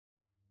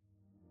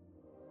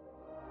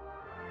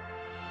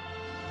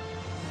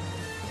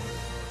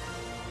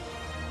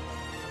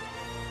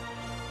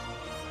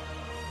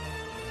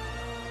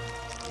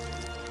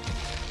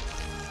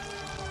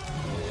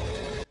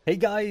Hey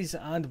guys,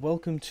 and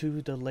welcome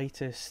to the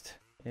latest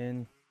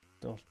in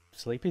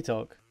Sleepy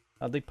Talk.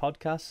 Are they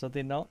podcasts? Are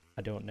they not?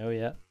 I don't know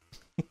yet.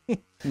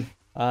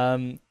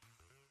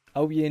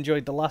 Hope you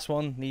enjoyed the last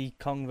one, the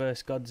Kong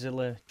vs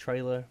Godzilla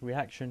trailer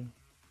reaction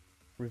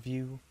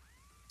review.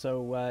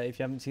 So if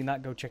you haven't seen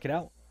that, go check it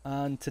out.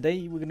 And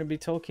today we're going to be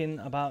talking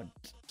about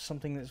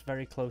something that's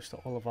very close to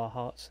all of our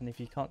hearts, and if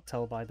you can't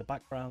tell by the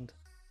background,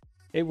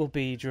 it will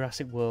be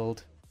Jurassic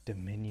World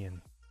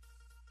Dominion.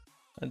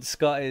 And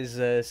Scott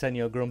is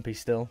Senor Grumpy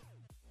still,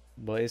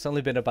 but it's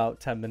only been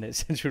about 10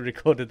 minutes since we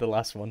recorded the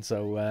last one,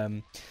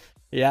 so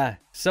yeah.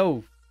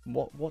 So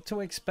what to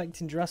expect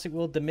in Jurassic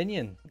World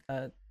Dominion?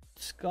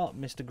 Scott,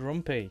 Mr.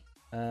 Grumpy,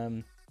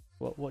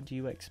 what do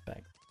you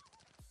expect?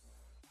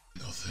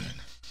 Nothing.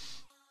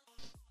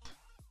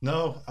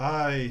 No,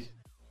 I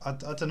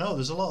don't know.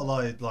 There's a lot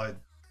of like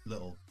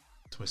little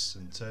twists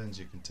and turns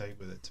you can take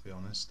with it, to be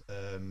honest.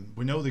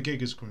 We know the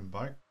Giga's coming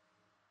back,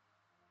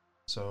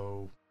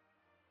 so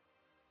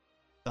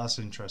that's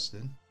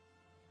interesting.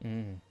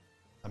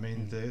 I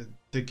mean,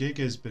 the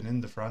Giga's been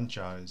in the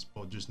franchise,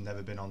 but just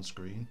never been on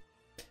screen.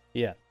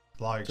 Yeah.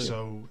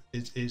 So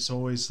it's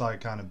always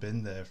like kind of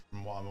been there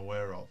from what I'm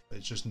aware of.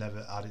 It's just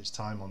never had its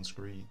time on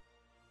screen.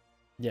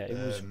 Yeah, it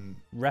was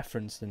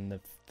referenced in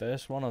the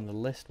first one on the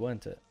list,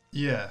 weren't it?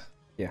 Yeah.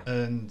 Yeah.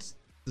 And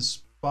the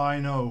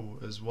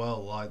Spino as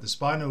well. Like the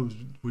Spino,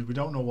 we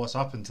don't know what's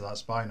happened to that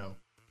Spino.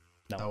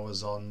 No. That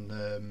was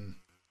on.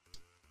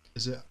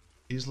 Is it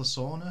Isla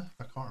Sorna?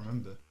 I can't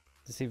remember.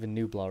 It's either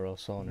Nublar or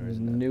Sauna,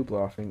 isn't it?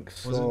 Nublar, I think.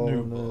 Was it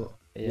Nublar?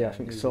 Yeah, I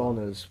think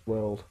Sauna's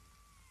world.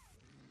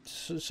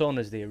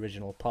 Sauna's the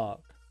original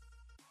park.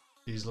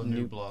 Isla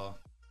Nublar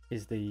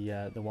is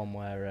the one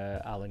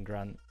where Alan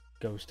Grant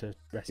goes to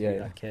rescue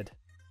that kid.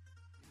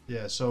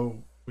 Yeah,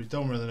 so we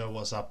don't really know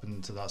what's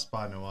happened to that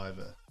Spino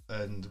either.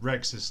 And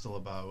Rex is still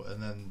about,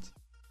 and then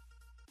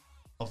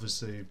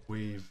obviously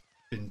we've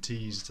been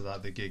teased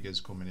that the Giga's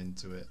coming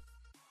into it.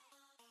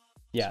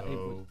 Yeah,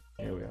 so,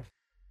 here we are.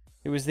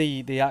 It was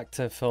the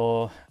actor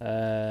for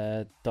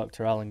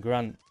Dr. Alan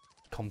Grant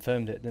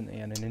confirmed it, didn't he,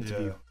 in an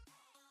interview? Yeah.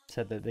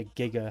 Said that the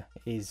Giga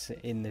is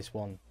in this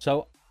one.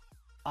 So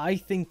I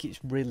think it's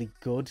really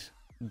good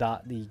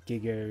that the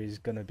Giga is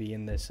going to be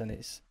in this, and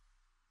it's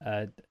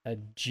a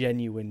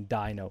genuine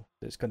dino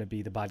that's going to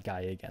be the bad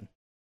guy again.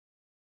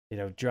 You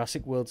know,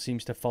 Jurassic World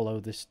seems to follow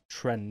this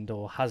trend,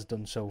 or has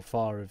done so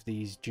far, of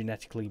these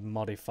genetically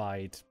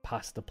modified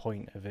past the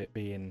point of it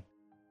being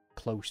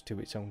close to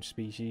its own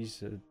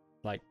species,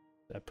 like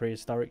a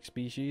prehistoric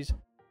species.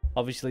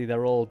 Obviously,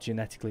 they're all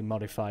genetically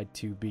modified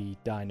to be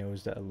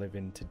dinos that are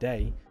living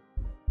today,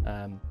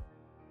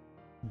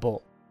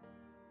 but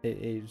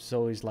it's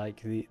always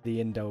like the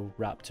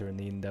Indoraptor and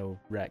the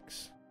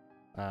Indorex,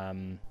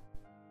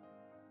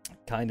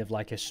 kind of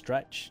like a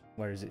stretch,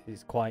 whereas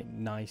it's quite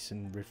nice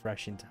and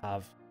refreshing to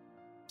have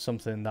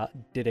something that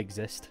did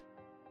exist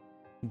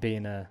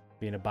being a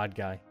bad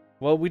guy.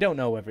 Well, we don't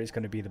know whether it's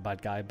going to be the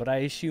bad guy, but I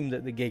assume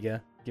that the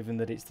Giga, given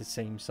that it's the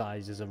same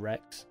size as a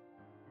Rex,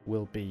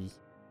 will be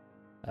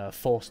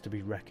forced to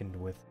be reckoned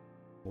with,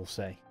 we'll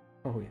say.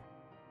 Oh yeah.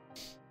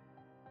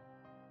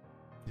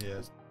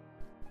 Yeah.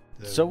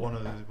 So one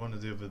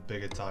of the other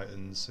bigger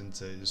titans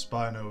into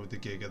Spino, the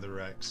Giga, the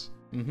Rex.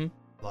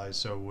 Like,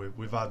 so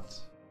we've had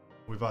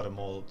them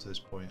all up to this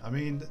point. I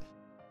mean,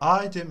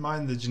 I didn't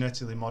mind the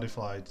genetically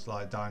modified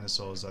like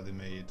dinosaurs that they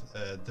made.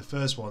 The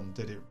first one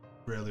did it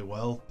really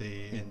well,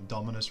 the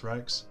Indominus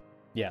Rex.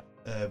 Yeah.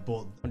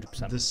 But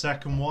 100%. the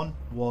second one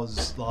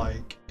was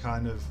like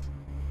kind of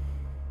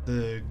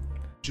the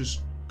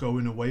just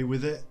going away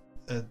with it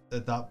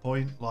at that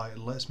point. Like,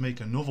 let's make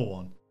another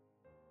one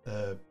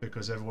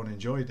because everyone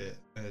enjoyed it.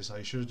 And it's like,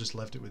 you should have just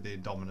left it with the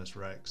Indominus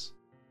Rex.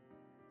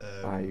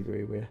 I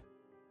agree with you.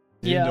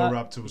 The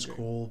Indoraptor was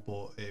cool,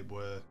 but it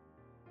were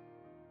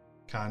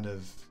kind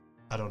of,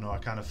 I don't know, I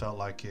kind of felt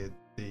like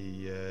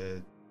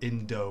the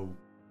Indo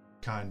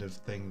kind of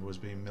thing was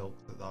being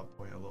milked at that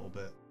point a little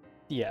bit.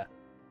 Yeah.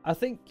 I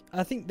think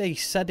they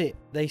set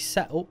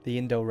up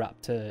the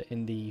Indoraptor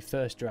in the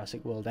first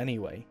Jurassic World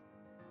anyway.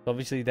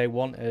 Obviously they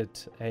wanted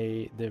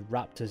the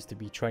raptors to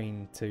be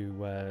trained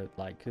to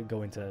like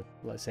go into,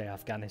 let's say,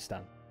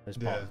 Afghanistan as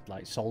part of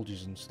like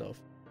soldiers and stuff,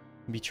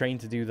 and be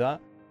trained to do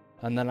that.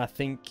 And then I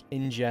think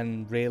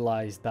InGen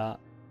realized that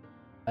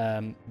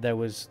there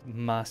was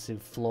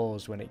massive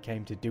flaws when it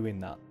came to doing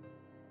that.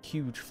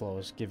 Huge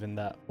flaws, given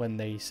that when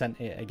they sent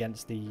it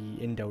against the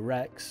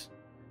Indorex,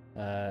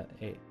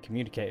 it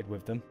communicated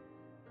with them,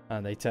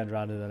 and they turned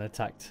around and then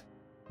attacked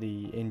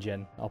the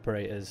InGen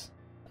operators.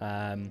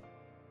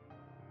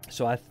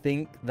 So I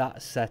think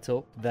that set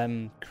up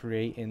them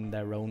creating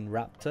their own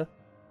raptor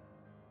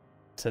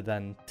to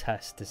then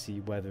test to see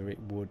whether it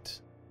would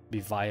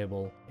be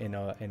viable in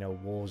a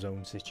war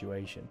zone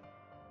situation.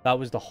 That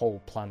was the whole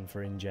plan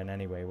for InGen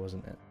anyway,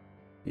 wasn't it?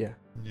 Yeah.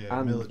 Yeah.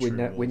 And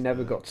we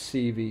never got to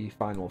see the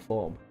final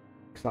form,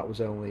 because that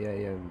was only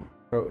a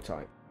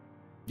prototype.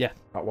 Yeah.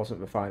 That wasn't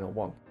the final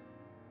one.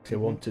 Because they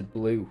wanted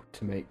Blue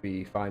to make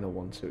the final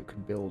one so it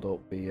could build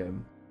up the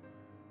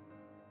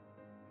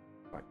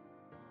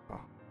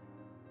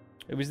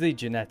It was the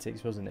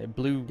genetics, wasn't it?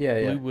 Blue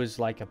was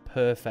like a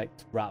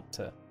perfect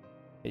raptor.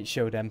 It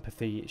showed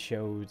empathy. It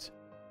showed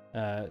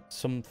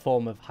some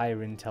form of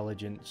higher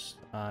intelligence,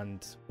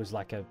 and was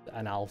like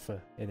an alpha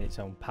in its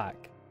own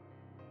pack.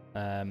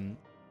 And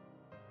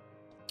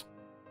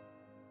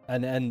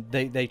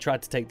they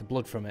tried to take the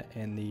blood from it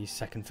in the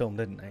second film,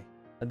 didn't they?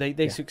 And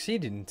they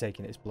succeeded in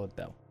taking its blood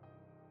though.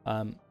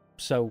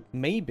 So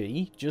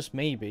maybe, just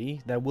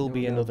maybe, there will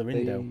be another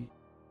Indo.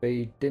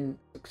 They didn't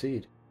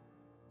succeed.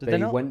 Did they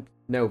not?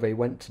 They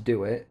went to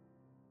do it,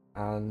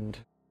 and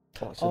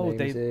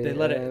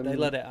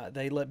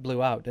they let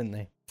Blue out, didn't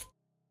they?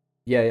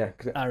 Yeah.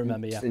 I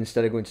remember. Yeah.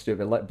 Instead of going to do it,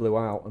 they let Blue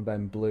out, and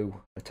then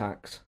Blue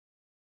attacks.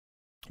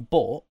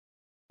 But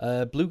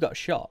Blue got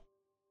shot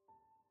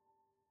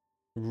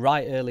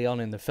right early on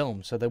in the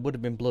film, so there would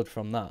have been blood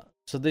from that.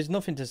 So there's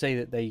nothing to say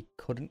that they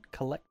couldn't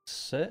collect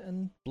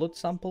certain blood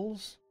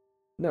samples.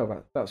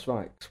 No, that's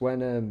right. 'Cause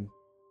when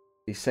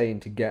he's saying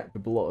to get the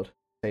blood,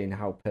 saying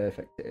how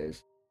perfect it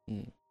is,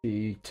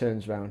 he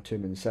turns around to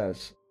him and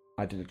says,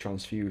 "I did a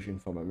transfusion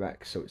from a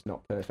wreck, so it's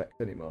not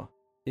perfect anymore."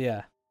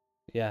 Yeah,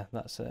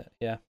 that's it.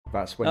 Yeah,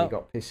 that's when he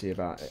got pissy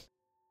about it.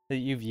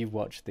 You've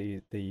watched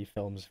the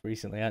films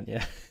recently, haven't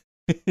you?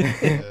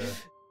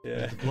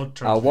 Yeah. The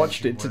blood I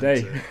watched it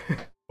today.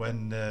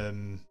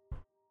 When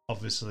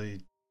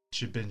obviously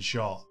she'd been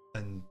shot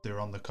and they were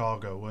on the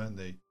cargo, weren't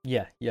they?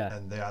 Yeah.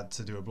 And they had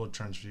to do a blood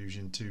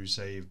transfusion to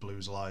save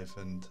Blue's life,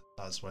 and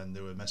that's when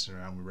they were messing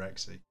around with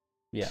Rexy.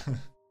 Yeah.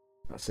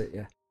 That's it,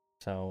 yeah.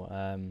 So,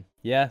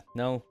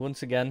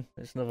 once again,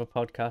 it's another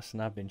podcast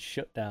and I've been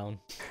shut down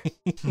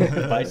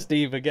by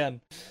Steve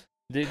again.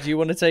 Do you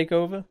want to take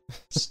over?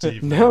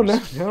 Steve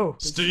knows. No.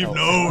 Steve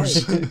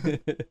knows.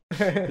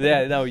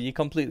 Yeah, no, you're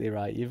completely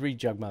right. You've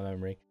re-jogged my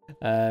memory.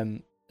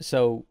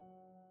 So,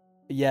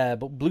 yeah,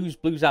 but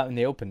Blue's out in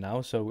the open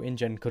now, so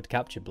InGen could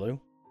capture Blue.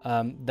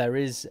 There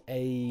is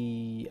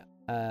a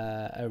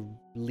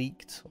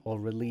leaked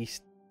or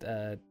released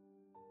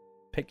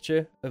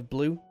picture of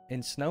Blue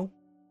in snow.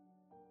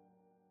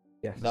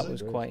 Yes, that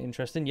was quite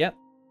interesting. Yep.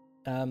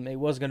 It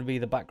was going to be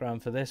the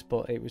background for this,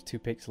 but it was too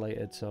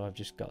pixelated, so I've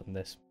just gotten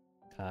this.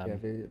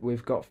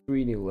 We've got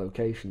 3 new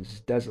locations: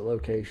 a desert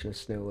location, a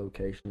snow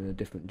location, and a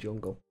different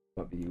jungle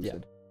might be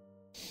used.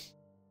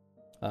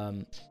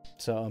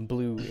 So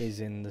Blue is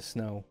in the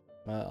snow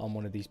on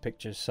one of these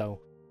pictures. So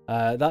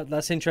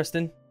that's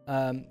interesting.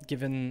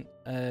 Given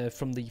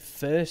from the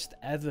first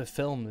ever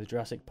film, the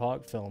Jurassic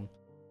Park film,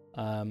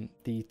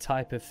 the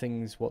type of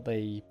things what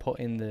they put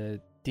in the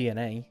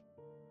DNA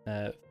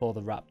for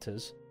the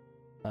raptors,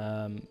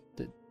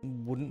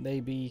 wouldn't they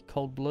be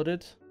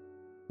cold-blooded?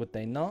 Would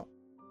they not?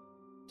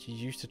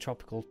 She's used to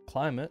tropical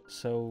climate,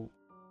 so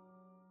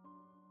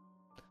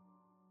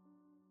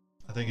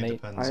I think it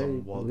depends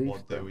on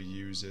what they were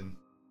using.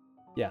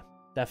 Yeah,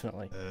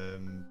 definitely.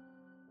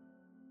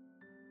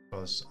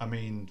 Because I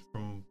mean,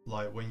 from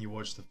like when you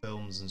watch the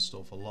films and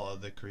stuff, a lot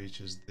of the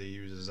creatures they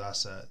use as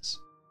assets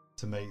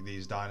to make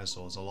these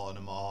dinosaurs, a lot of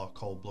them are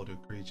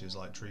cold-blooded creatures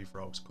like tree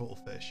frogs,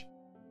 cuttlefish.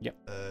 Yep.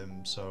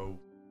 So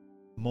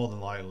more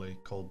than likely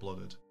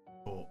cold-blooded,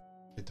 but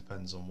it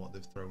depends on what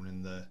they've thrown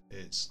in there.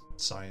 It's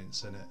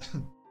science in it.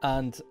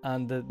 and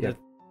the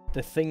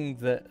thing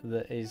that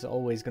is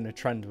always going to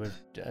trend with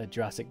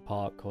Jurassic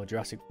Park or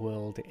Jurassic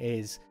World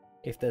is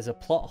if there's a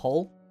plot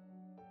hole,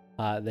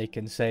 they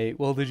can say,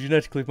 well, they're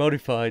genetically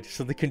modified,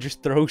 so they can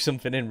just throw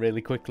something in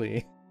really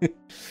quickly.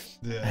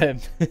 Yeah.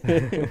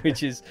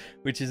 Which is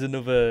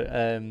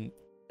another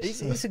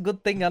it's a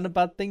good thing and a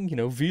bad thing. You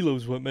know,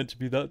 Velos weren't meant to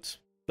be that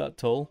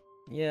tall.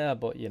 Yeah,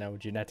 but you know,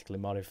 genetically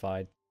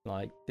modified,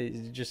 like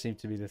it just seems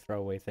to be the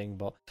throwaway thing,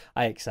 but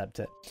I accept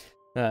it.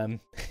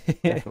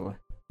 Definitely.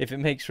 If it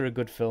makes for a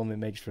good film, it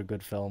makes for a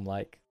good film.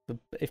 Like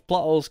if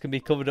plot holes can be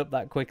covered up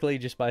that quickly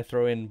just by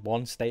throwing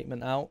one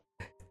statement out,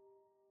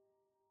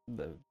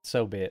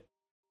 so be it.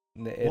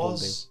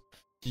 Was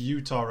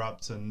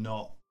Utahraptor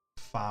not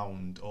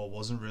found or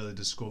wasn't really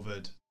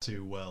discovered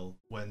too well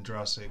when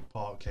Jurassic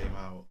Park came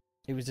out?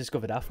 It was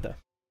discovered after,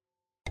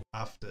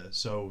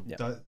 so yeah.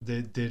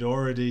 that they'd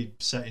already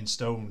set in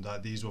stone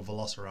that these were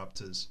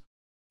velociraptors,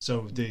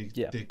 so they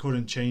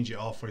couldn't change it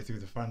halfway through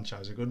the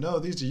franchise. They go, no,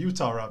 these are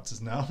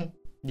Utahraptors now.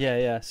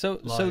 Yeah. So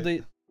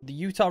the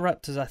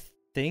Utahraptors, I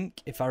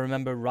think, if I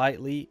remember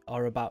rightly,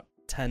 are about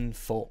 10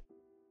 foot,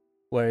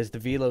 whereas the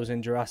Velos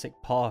in Jurassic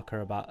Park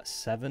are about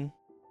 7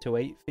 to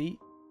 8 feet.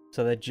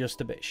 So they're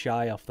just a bit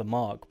shy off the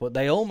mark, but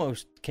they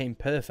almost came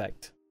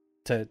perfect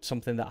to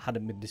something that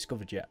hadn't been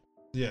discovered yet.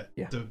 Yeah.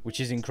 Which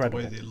is incredible.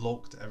 The way they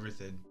looked,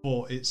 everything.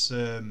 But it's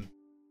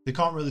they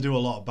can't really do a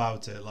lot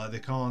about it. Like they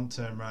can't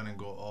turn around and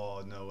go,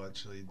 oh no,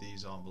 actually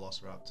these aren't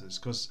velociraptors,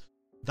 because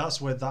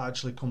that's where that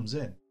actually comes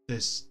in.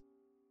 This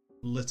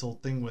little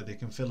thing where they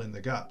can fill in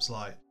the gaps.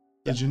 Like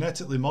they're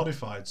genetically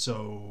modified,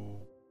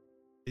 so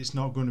it's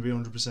not going to be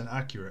 100%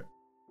 accurate.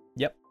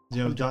 Yep.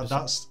 You know,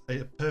 that's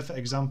a perfect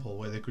example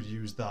where they could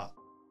use that.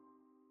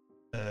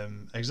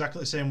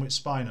 Exactly the same with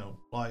Spino.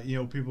 Like, you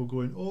know, people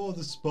going, oh,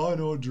 the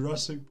Spino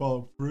Jurassic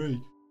Park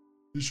 3,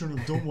 they shouldn't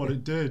have done what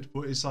it did.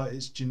 But it's like,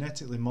 it's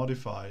genetically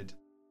modified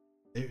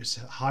it was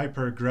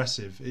hyper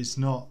aggressive. It's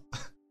not.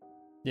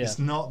 Yeah. It's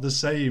not the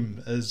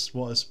same as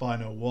what a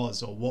Spino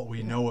was or what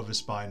we know of a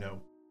Spino.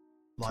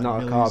 It's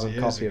not a carbon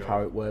copy of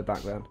how it were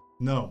back then.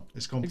 No,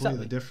 it's completely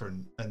Exactly.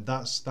 different, and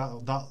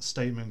that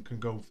statement can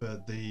go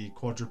for the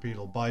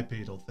quadrupedal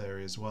bipedal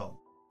theory as well.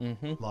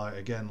 Mm-hmm. Like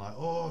again, like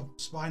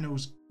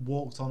Spinos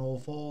walked on all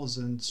fours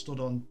and stood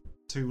on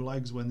two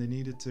legs when they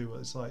needed to.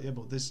 It's like, yeah,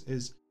 but this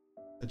is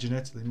a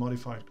genetically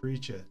modified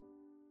creature.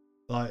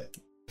 Like,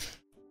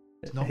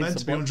 it's not meant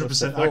to be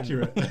 100%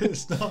 accurate.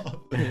 It's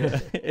not.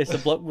 It's a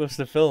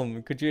blockbuster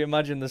film. Could you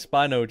imagine the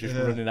Spino just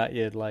running at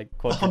you like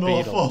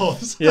quadrupedal? On all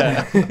fours.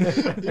 Yeah.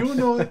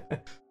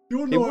 You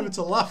wouldn't know whether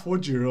to laugh,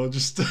 would you, or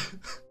just?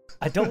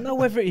 I don't know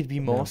whether it'd be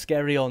more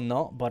scary or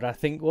not, but I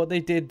think what they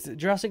did,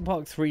 Jurassic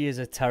Park 3 is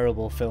a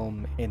terrible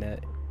film in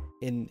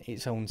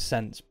its own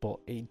sense, but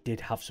it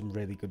did have some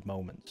really good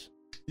moments.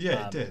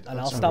 Yeah, it did. And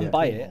I'll stand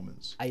by it.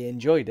 I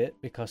enjoyed it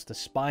because the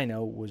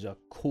Spino was a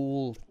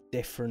cool,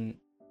 different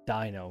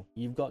dino.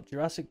 You've got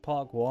Jurassic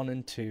Park 1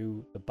 and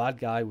 2. The bad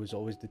guy was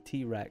always the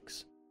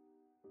T-Rex.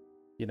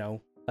 You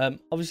know,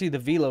 obviously the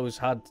Velos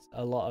had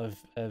a lot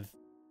of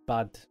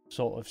bad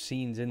sort of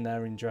scenes in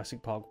there in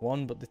Jurassic Park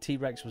 1, but the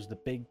T-Rex was the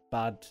big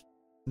bad.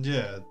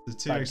 Yeah, the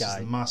T-Rex is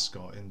the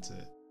mascot, isn't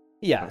it?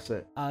 Yeah, that's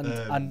it.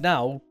 And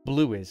now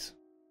Blue is.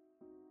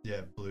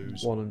 Yeah,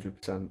 Blue's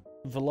 100%.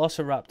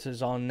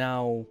 Velociraptors are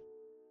now,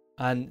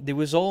 and there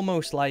was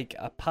almost like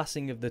a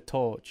passing of the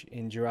torch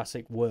in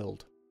Jurassic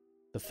World,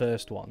 the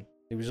first one.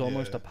 It was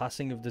almost a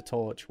passing of the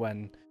torch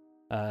when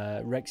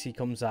Rexy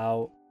comes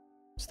out,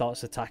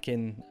 starts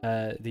attacking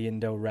the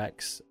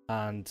Indo-Rex,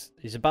 and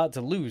he's about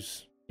to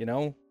lose, you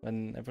know,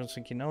 and everyone's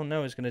thinking, oh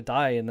no, he's going to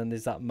die, and then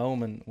there's that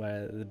moment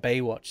where the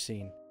Baywatch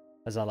scene,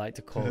 as I like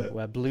to call it,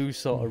 where Blue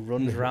sort of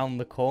runs around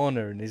the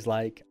corner and is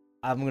like,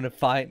 I'm going to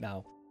fight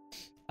now.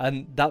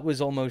 And that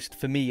was almost,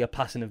 for me, a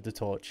passing of the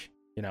torch,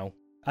 you know.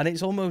 And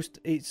it's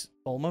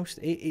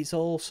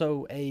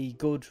also a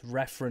good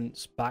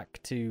reference back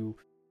to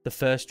the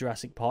first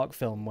Jurassic Park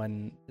film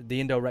when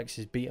the Indo-Rex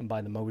is beaten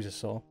by the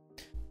Mosasaur.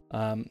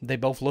 They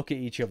both look at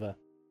each other,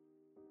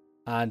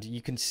 and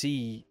you can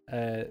see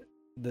that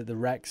the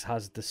Rex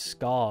has the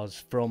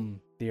scars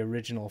from the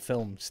original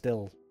film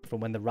still,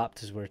 from when the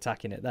raptors were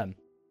attacking it then.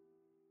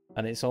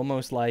 And it's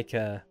almost like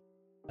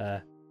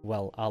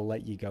well, I'll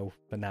let you go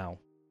for now.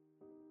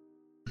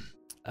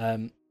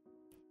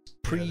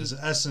 There's an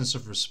essence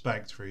of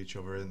respect for each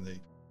other in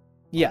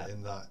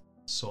in that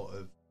sort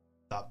of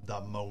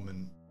that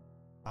moment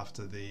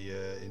after the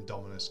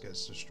Indominus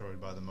gets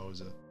destroyed by the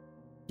Mosa.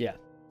 Yeah,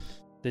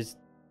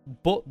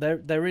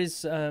 there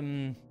is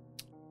I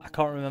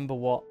can't remember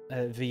what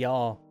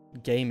VR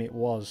game it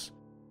was,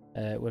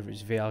 whether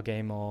it's VR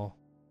game or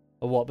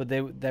what, but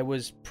there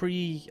was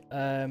pre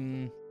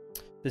the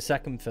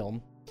second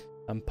film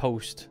and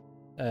post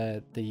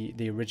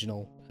the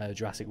original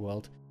Jurassic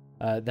World.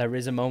 There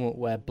is a moment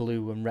where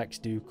Blue and Rex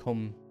do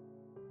come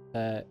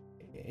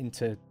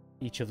into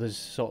each other's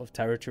sort of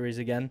territories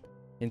again,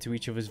 into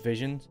each other's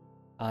visions,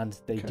 and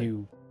they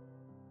do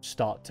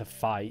start to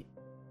fight.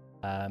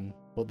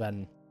 But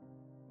then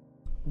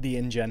the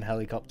InGen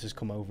helicopters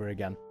come over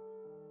again,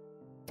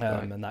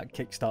 and that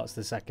kickstarts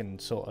the second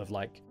sort of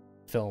like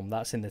film.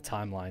 That's in the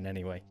timeline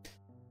anyway.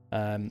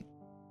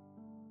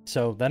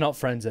 So they're not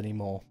friends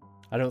anymore.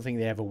 I don't think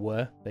they ever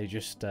were. They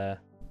just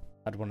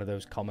had one of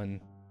those common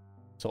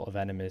sort of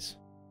enemies.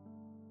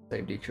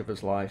 Saved each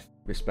other's life,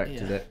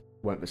 respected it,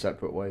 went their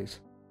separate ways.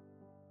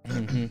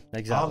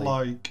 Exactly. I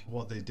like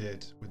what they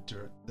did with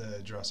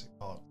the Jurassic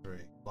Park 3.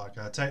 Like,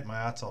 I take my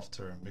hat off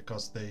to them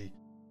because they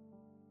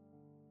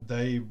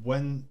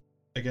went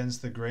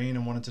against the grain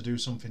and wanted to do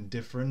something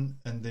different,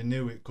 and they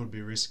knew it could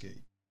be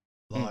risky.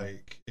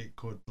 Like, it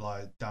could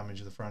like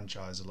damage the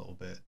franchise a little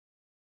bit.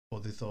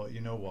 But they thought,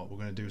 you know what, we're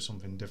going to do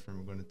something different.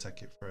 We're going to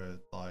take it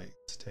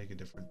to take a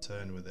different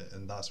turn with it.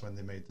 And that's when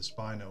they made the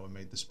Spino and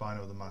made the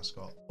Spino the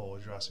mascot for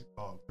Jurassic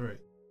Park 3.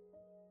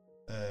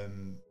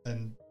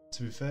 And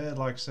to be fair,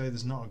 like I say,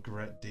 there's not a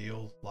great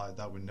deal like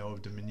that we know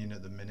of Dominion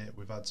at the minute.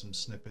 We've had some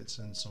snippets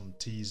and some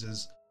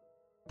teasers,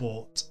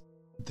 but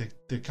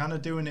they're kind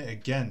of doing it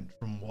again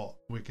from what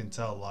we can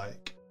tell.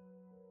 Like,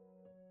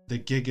 the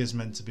Giga's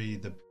meant to be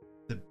the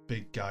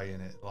big guy in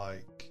it.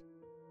 Like,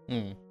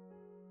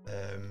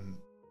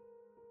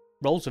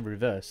 roles are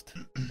reversed.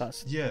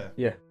 That's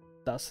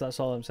That's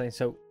all I'm saying.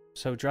 So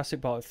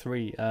Jurassic Park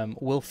 3,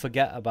 we'll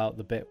forget about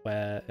the bit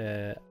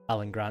where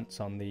Alan Grant's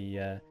on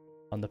the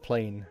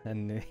plane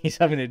and he's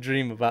having a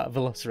dream about a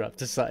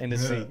velociraptor sat in a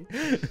seat.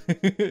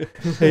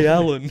 Hey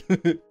Alan,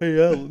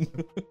 hey Alan.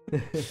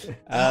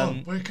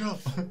 Alan, wake up!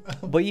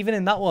 But even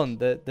in that one,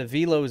 the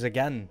Velos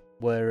again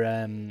were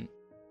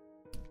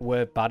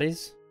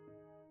baddies,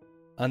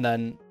 and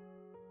then,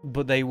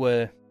 but they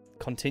were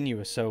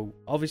continuous. So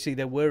obviously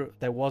there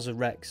was a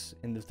Rex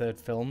in the third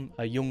film,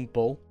 a young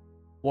bull,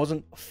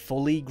 wasn't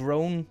fully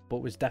grown, but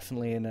was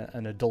definitely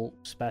an adult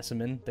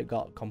specimen that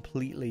got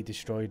completely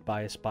destroyed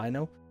by a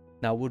Spino.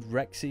 Now, would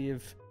Rexy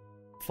have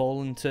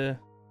fallen to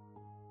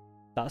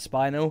that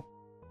Spino?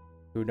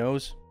 Who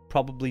knows?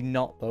 Probably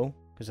not, though,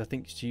 because I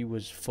think she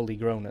was fully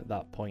grown at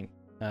that point.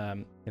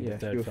 In the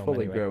third she was film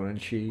fully anyway. grown,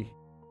 and she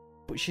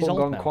But she's old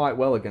gone now. quite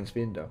well against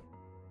Vindo.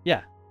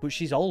 Yeah, but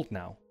she's old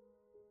now.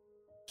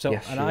 So,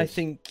 Yes, and she I is.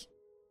 think,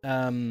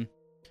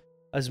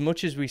 as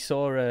much as we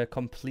saw her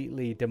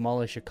completely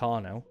demolish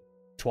Akano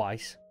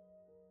twice,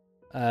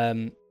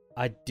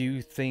 I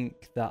do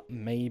think that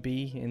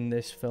maybe in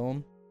this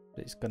film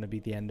it's going to be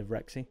the end of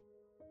Rexy.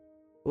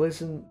 Well,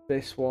 isn't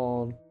this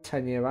one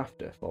 10 years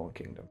after Fallen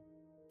Kingdom?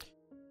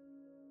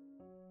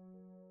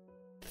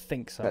 I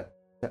think so.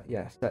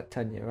 Set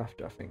 10 years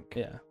after, I think.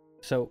 Yeah.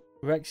 So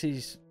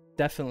Rexy's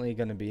definitely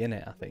going to be in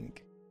it, I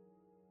think.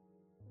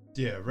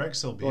 Yeah,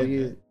 Rex will be Well,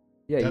 in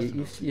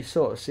it. you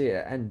sort of see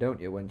it at end, don't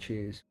you, when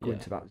she's going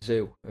Yeah. to that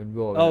zoo and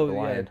roaring Oh at the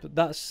yeah, lion. but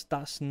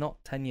that's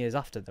not 10 years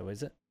after though,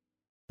 is it?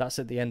 That's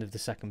at the end of the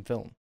second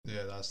film.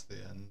 Yeah, that's the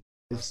end.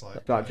 That's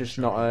like That just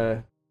not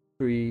a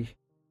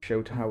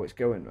pre-show to how it's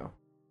going, though.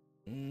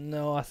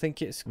 No, I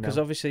think it's because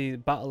No. obviously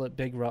Battle at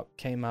Big Rock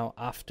came out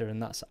after,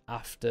 and that's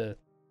after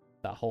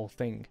that whole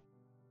thing.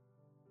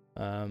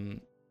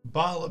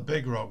 Battle at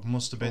Big Rock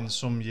must have been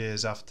some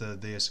years after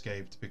they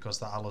escaped because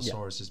the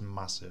Allosaurus is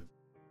massive.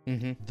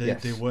 Mm-hmm.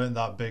 They weren't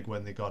that big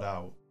when they got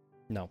out.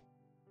 No.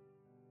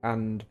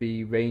 And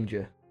the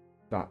ranger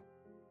that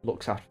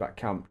looks after that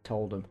camp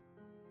told them,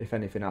 if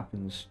anything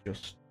happens,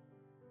 just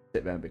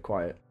sit there and be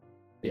quiet.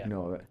 Yeah.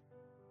 Ignore it.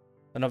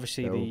 And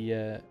obviously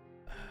So-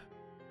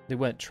 they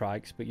weren't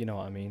trikes, but you know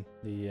what I mean.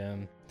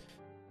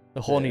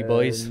 The horny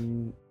boys.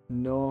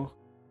 No.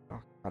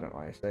 I don't know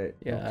how you say it.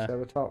 Yeah.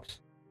 Ceratops.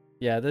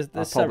 Yeah, there's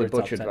I probably Ceratops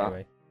butchered that.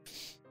 anyway.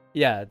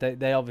 Yeah,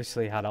 they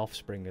obviously had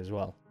offspring as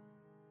well.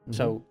 Mm-hmm.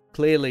 So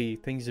clearly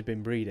things have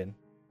been breeding.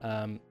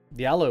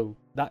 The aloe,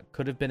 that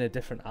could have been a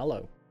different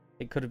aloe.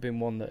 It could have been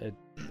one that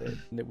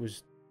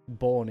was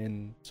born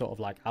in sort of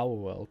like our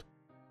world.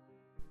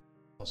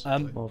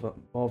 Possibly. More than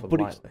But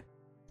it's- likely.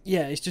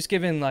 Yeah, it's just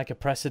giving like a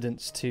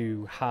precedence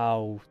to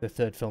how the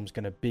third film's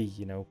going to be,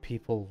 you know,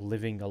 people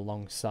living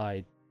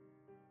alongside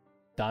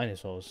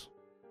dinosaurs,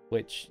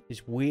 which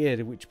is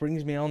weird, which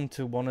brings me on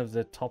to one of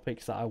the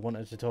topics that I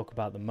wanted to talk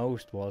about the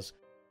most was,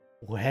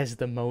 where's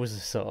the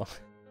mosasaur?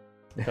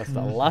 Because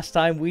the last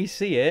time we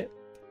see it,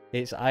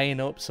 it's eyeing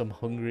up some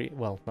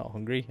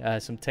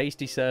some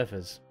tasty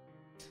surfers.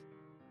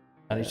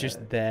 And it's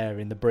just there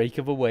in the break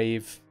of a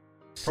wave.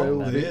 So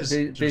Probably is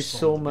there's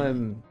just on the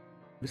some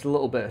there's a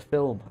little bit of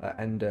film at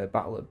end of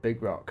Battle at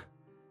Big Rock,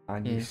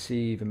 and you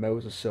see the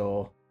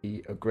mosasaur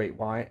eat a great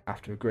white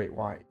after a great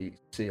white eats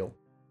a seal.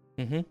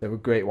 Mm-hmm. So a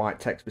great white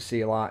takes the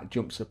seal out,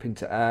 jumps up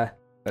into air,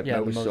 and Yeah,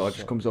 the mosasaur mosasaur.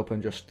 just comes up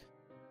and just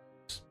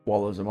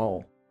swallows them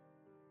all.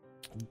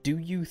 Do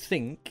you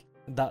think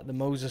that the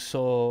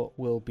mosasaur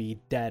will be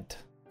dead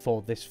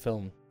for this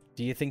film?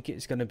 Do you think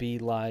it's going to be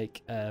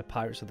like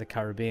Pirates of the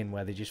Caribbean,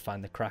 where they just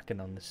find the Kraken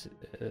on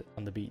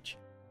the beach?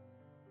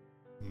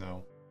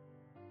 No.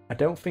 I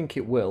don't think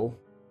it will,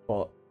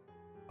 but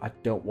I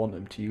don't want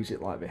them to use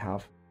it like they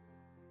have,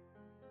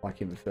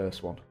 like in the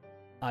first one.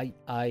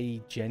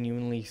 I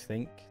genuinely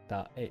think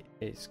that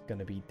it's going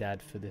to be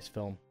dead for this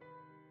film.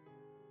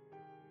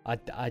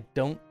 I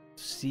don't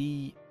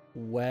see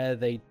where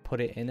they'd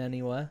put it in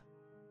anywhere.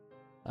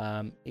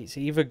 It's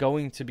either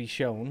going to be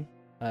shown,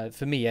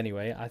 for me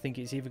anyway, I think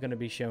it's either going to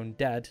be shown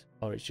dead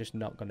or it's just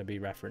not going to be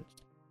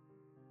referenced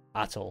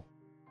at all.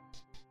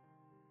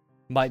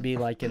 Might be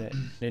like in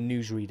a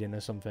news reading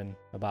or something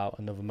about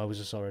another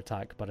mosasaur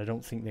attack, but I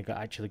don't think they're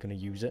actually going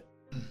to use it.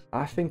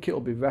 I think it'll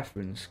be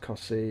referenced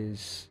because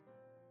his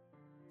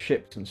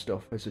ships and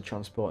stuff as a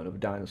transporting of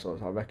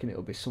dinosaurs. I reckon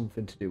it'll be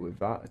something to do with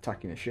that,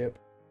 attacking a ship.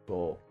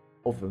 But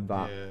other than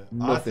that, Yeah,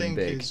 nothing I think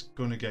big. it's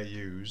going to get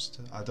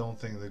used. I don't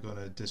think they're going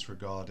to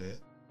disregard it.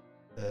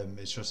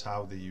 It's just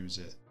how they use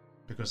it.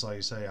 Because like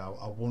you say, I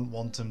wouldn't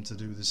want them to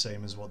do the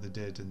same as what they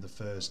did in the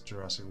first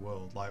Jurassic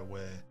World, like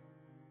where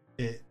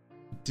it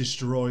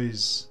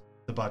destroys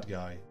the bad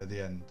guy at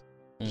the end,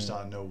 just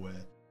out of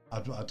nowhere.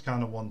 I'd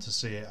kind of want to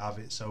see it have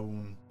its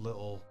own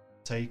little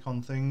take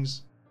on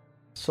things.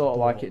 Sort of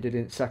like it did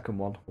in the second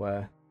one,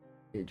 where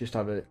it just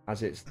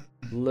has its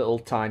little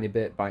tiny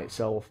bit by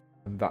itself,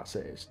 and that's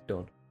it. It's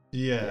done.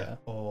 Yeah,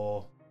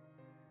 or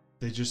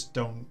they just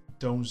don't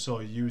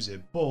sort of use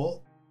it. But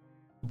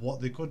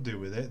what they could do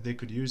with it, they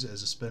could use it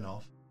as a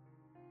spin-off.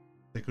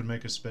 They could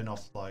make a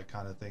spin-off like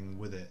kind of thing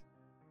with it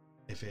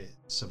if it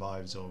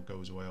survives or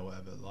goes away or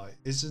whatever. Like,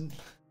 isn't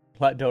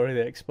Like Dora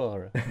the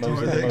Explorer.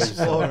 Dora the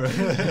Mosasaur.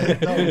 Explorer?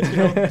 No,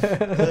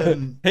 you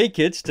know, Hey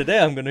kids, today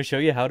I'm going to show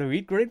you how to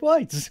eat great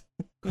whites.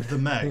 the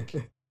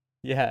Meg.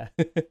 Yeah.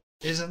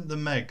 Isn't the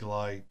Meg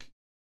like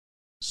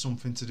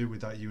something to do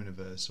with that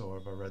universe, or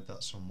have I read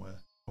that somewhere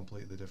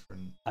completely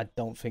different? I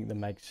don't think the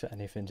Meg's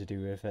anything to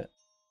do with it.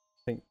 I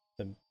think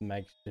the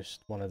Meg's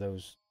just one of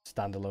those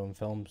standalone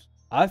films.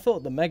 I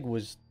thought the Meg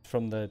was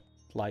from the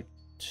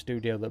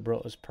studio that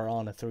brought us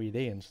Piranha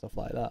 3D and stuff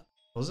like that.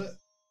 Was it?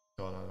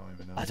 God, I don't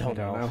even know. I don't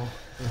know.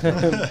 I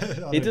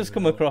don't It does even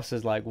come know. across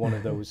as like one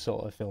of those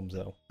sort of films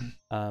though.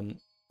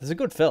 There's a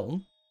good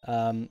film.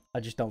 I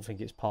just don't think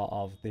it's part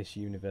of this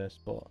universe.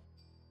 But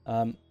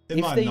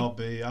It might not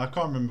be. I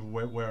can't remember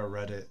where I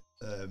read it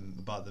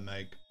about the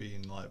Meg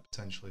being like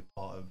potentially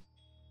part of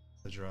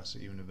the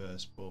Jurassic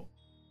universe, but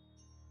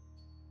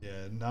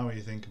yeah, now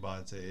you think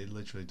about it, it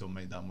literally don't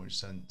make that much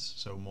sense.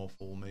 So more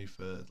fool me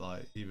for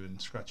like even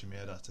scratching my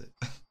head at it.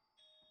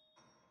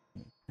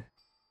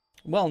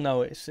 Well,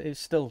 no, it's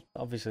still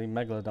obviously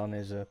Megalodon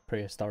is a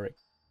prehistoric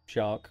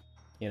shark.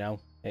 You know,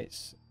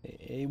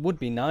 it would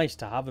be nice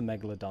to have a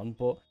Megalodon,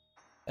 but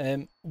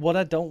what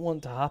I don't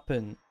want to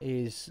happen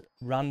is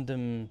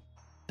random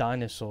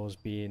dinosaurs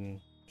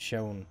being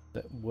shown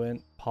that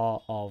weren't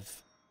part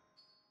of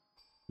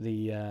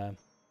the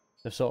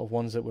sort of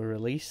ones that were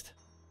released.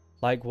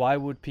 Like, why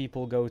would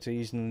people go to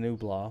Isla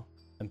Nublar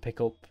and pick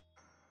up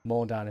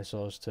more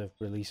dinosaurs to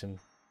release them?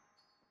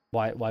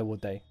 Why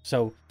would they?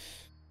 So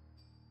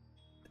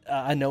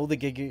I know the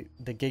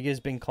gig has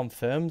been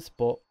confirmed,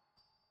 but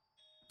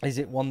is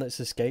it one that's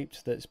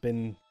escaped, that's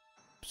been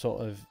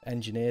sort of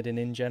engineered in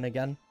InGen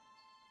again?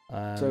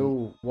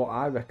 So what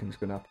I reckon is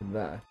going to happen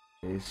there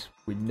is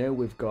we know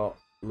we've got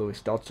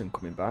Lewis Dodson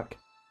coming back,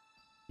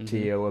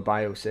 CEO of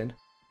Biosyn.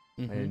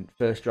 In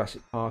first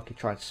Jurassic Park, he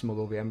tried to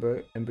smuggle the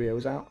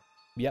embryos out.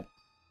 Yep.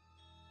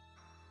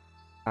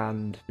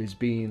 And there's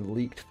been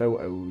leaked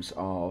photos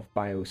of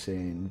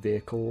Biosyn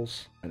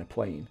vehicles and a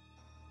plane.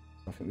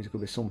 I think there's going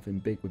to be something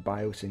big with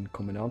Biosyn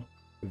coming on,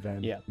 with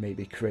them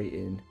maybe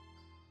creating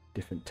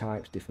different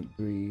types, different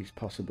breeds,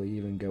 possibly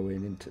even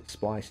going into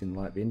splicing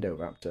like the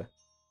Indoraptor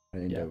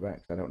and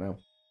Indorex. I don't know.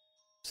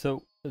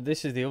 So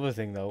this is the other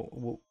thing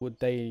though. Would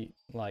they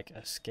like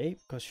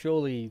escape? Because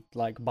surely,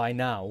 like by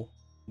now,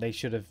 they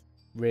should have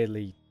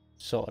really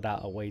sorted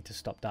out a way to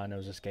stop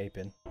dinos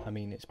escaping. I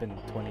mean, it's been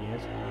 20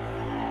 years.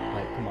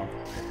 Like, come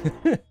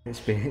on.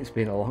 It's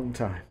been a long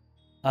time.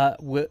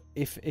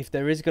 If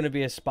there is going to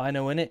be a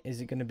Spino in it, is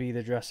it going to be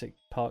the Jurassic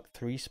Park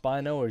 3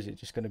 Spino, or is it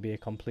just going to be a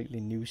completely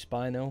new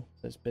Spino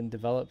that's been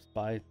developed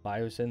by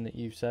Biosyn that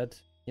you've said?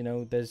 You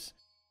know, there's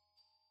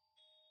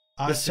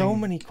so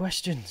many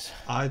questions.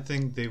 I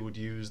think they would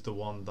use the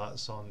one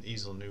that's on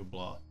Isla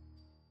Nublar,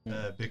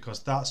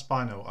 because that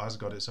Spino has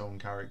got its own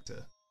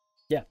character.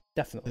 Yeah,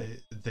 definitely.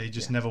 They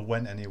just never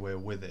went anywhere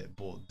with it,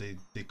 but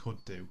they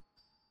could do.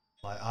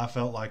 Like, I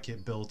felt like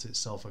it built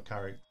itself a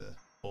character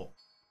up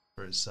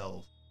for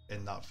itself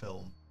in that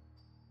film.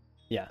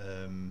 Yeah.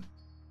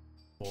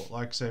 But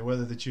like I say,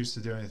 whether they choose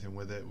to do anything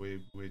with it, we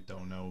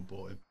don't know.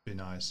 But it'd be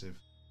nice if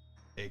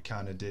it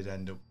kind of did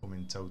end up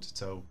coming toe to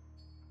toe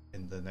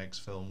in the next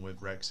film with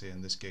Rexy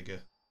and this Giga.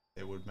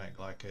 It would make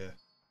like a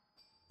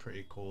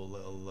pretty cool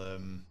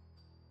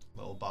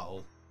little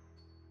battle.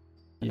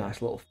 A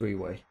nice little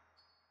freeway.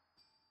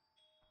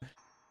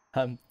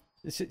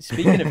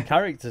 Speaking of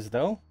characters,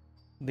 though,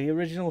 the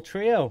original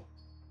trio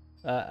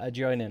are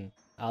joining.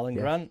 Alan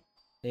Grant,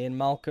 Ian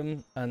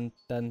Malcolm, and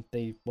then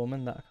the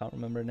woman that I can't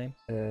remember her name.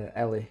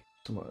 Ellie.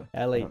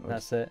 Ellie,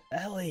 that's it.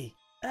 Ellie.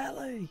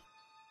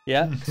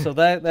 Yeah, so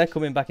they're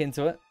coming back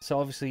into it. So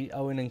obviously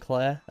Owen and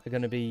Claire are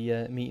going to be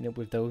meeting up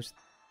with those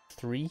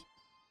three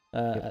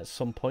at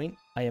some point,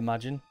 I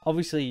imagine.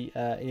 Obviously,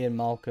 Ian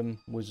Malcolm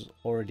was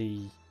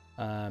already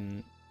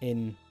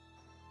in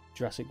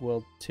Jurassic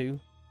World 2,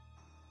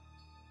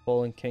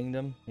 Fallen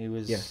Kingdom. He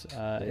was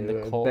in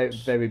the court.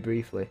 Very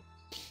briefly.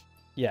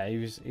 Yeah, he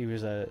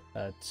was a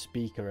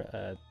speaker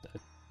at a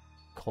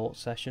court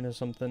session or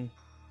something.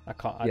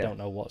 I don't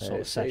know what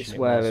sort of session it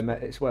was.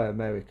 It's where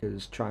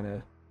America's trying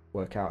to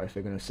work out if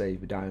they're going to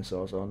save the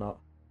dinosaurs or not.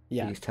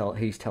 Yeah,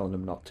 he's telling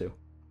them not to.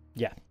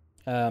 Yeah.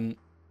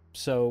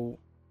 So,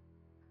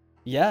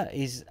 yeah,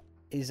 is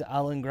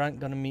Alan Grant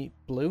going to meet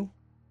Blue?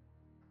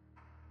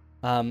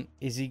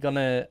 Is he going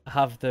to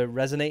have the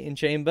resonating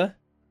chamber?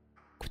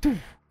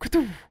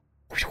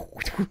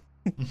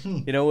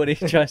 You know, when he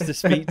tries to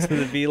speak to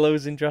the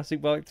Velos in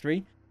Jurassic Park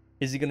 3?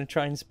 Is he going to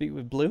try and speak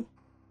with Blue?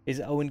 Is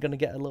Owen going to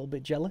get a little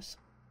bit jealous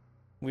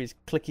with his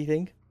clicky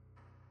thing?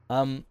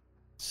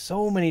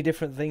 So many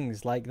different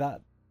things like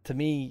that. To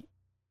me,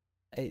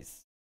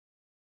 it's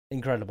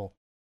incredible.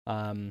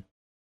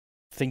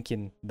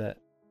 Thinking that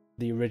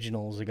the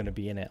originals are going to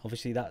be in it.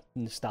 Obviously, that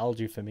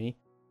nostalgia for me.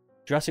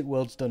 Jurassic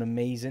World's done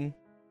amazing,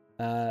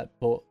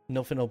 but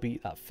nothing will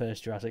beat that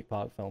first Jurassic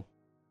Park film.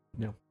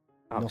 No,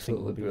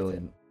 absolutely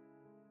brilliant.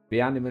 The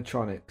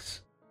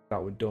animatronics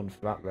that were done for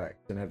that Rex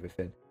and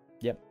everything.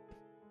 Yep.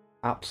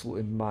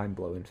 Absolutely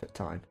mind-blowing for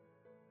time.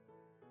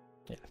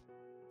 Yeah,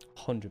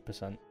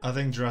 100%. I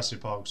think Jurassic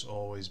Park's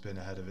always been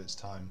ahead of its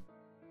time.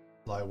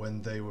 Like,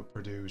 when they were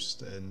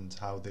produced and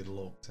how they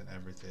looked and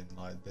everything,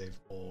 like, they've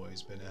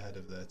always been ahead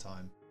of their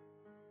time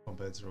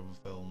compared to other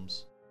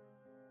films.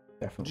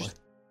 Definitely. Just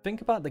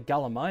think about the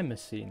Gallimimus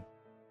scene.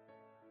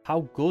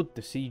 How good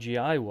the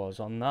CGI was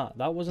on that.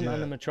 That wasn't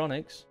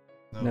animatronics.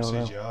 No,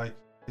 CGI. No.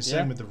 The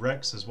same with the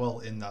Rex as well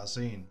in that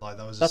scene. Like,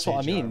 that was a That's CGI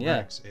what I mean,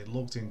 Rex. It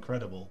looked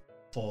incredible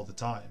for the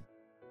time.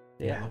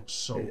 Yeah. It looked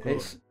so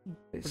good.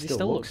 It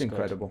still looks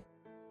incredible.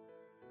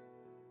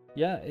 Good.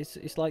 Yeah,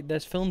 it's like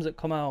there's films that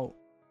come out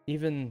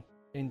even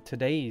in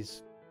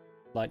today's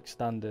like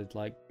standard,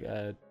 like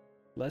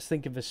let's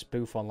think of a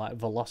spoof on like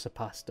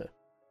Velocipasta.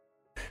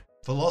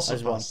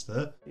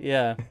 Velocipastor?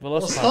 Yeah,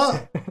 What's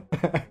Velocipaster.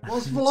 that?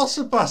 What's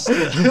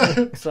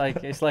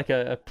Velocipastor? It's like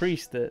a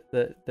priest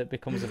that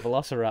becomes a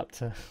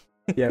Velociraptor.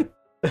 Yep.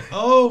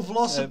 Oh,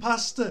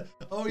 Velocipastor.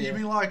 Oh, you yeah.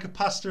 mean like a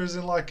pastor as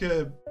in like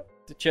a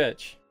The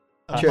church.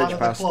 man Church of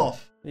pastor. the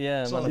cloth?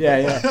 Yeah, Sort man.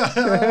 of-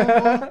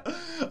 Yeah.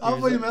 I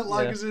thought you meant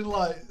like Yeah. as in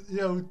like, you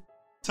know,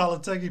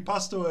 Talategi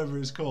pasta, whatever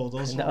it's called. Or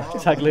No,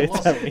 something.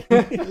 tagliatelle.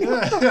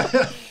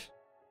 Yeah.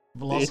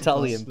 The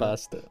Italian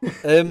pasta.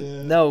 Yeah.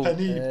 No.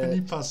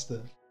 Penny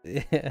pasta.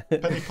 Yeah.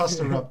 Penny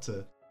pasta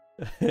raptor.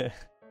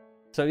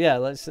 So yeah,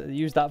 let's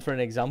use that for an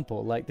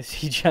example. Like the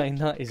CGI in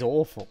that is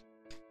awful,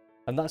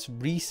 and that's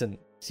recent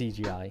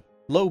CGI.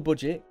 Low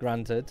budget,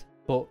 granted,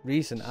 but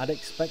recent. I'd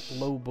expect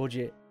low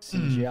budget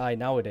CGI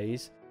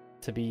nowadays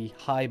to be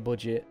high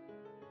budget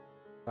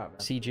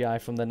CGI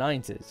from the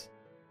 90s.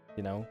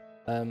 You know,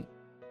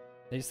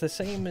 it's the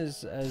same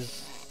as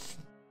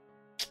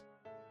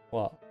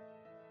what?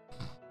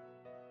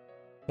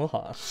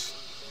 What?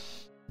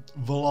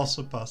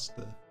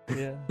 Velocipasta.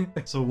 Yeah.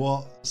 So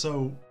what?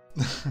 So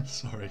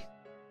sorry.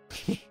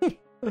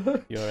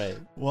 You're right.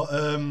 What?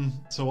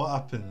 So what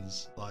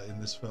happens like in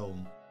this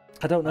film?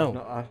 I don't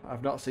know.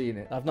 I've not seen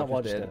it. I've not just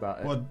watched heard it. about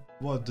it.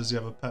 What does he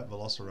have a pet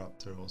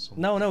Velociraptor or something?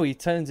 No, he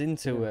turns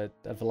into a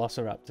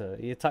Velociraptor.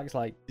 He attacks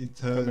like He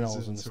turns criminals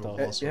and into stuff.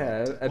 a Velociraptor.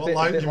 Yeah, a What, bit-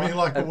 like a bit you mean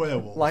like a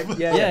werewolf? Like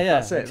Yeah,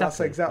 That's it. That's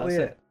exactly. exactly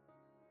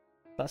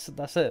That's it.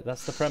 That's it.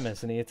 That's the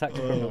premise, and he attacks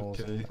criminals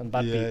and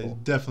bad yeah, people.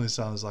 it definitely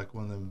sounds like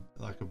one of them,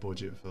 like a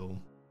budget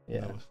film.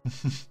 Yeah.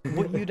 No.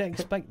 What you'd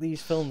expect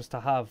these films to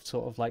have,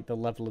 sort of like the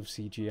level of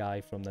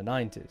CGI from the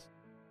 90s,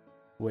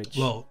 which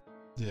Well,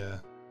 yeah.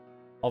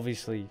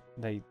 obviously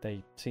they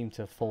seem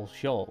to fall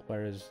short.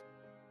 Whereas,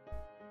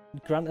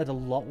 granted, a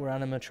lot were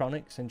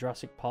animatronics in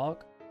Jurassic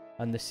Park,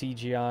 and the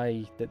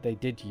CGI that they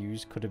did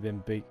use could have been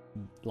big.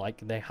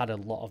 Like they had a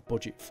lot of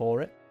budget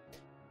for it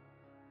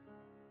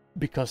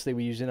because they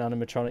were using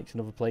animatronics in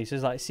other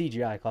places. Like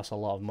CGI costs a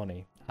lot of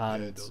money,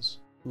 and Yeah, it does.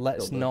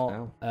 let's Still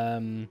does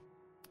not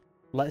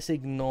let's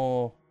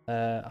ignore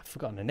I've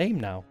forgotten her name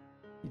now.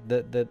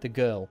 The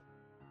girl.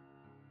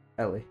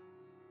 Ellie.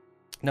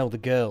 No, the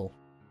girl.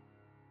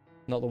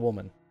 Not the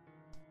woman.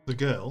 The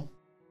girl.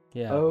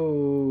 Yeah.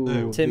 Oh,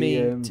 Who?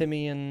 Timmy the,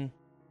 Timmy and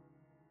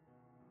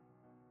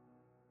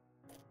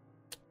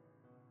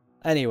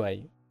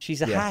anyway,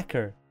 she's a Yeah.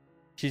 hacker.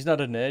 She's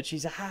not a nerd,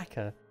 she's a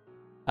hacker.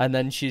 And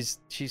then she's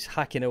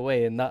hacking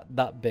away, and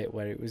that bit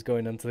where it was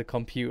going onto the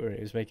computer,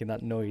 it was making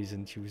that noise,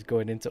 and she was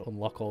going in to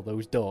unlock all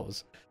those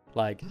doors.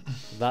 Like,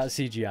 that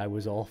CGI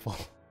was awful.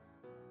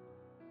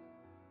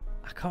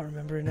 I can't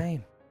remember her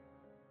name.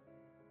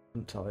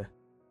 Couldn't tell you.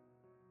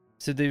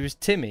 So there was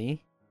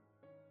Timmy.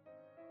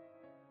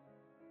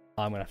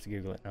 I'm gonna have to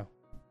Google it now.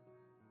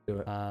 Do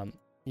it.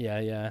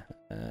 Yeah.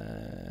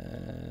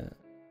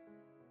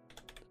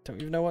 Don't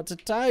even know what to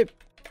type.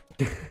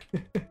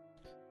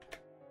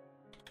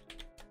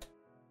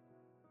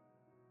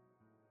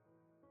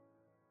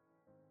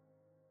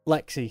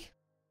 Lexi.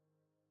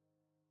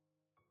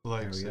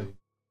 Like, There we go.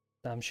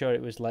 I'm sure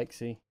it was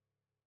Lexi.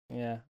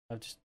 Yeah, I've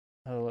just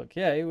had a look.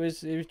 Yeah, it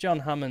was John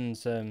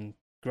Hammond's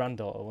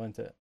granddaughter, wasn't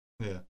it?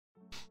 yeah.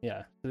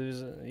 Yeah. There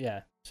was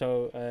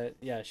So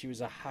yeah, she was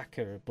a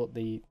hacker, but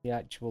the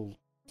actual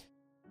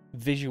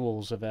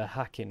visuals of her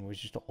hacking was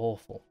just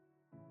awful.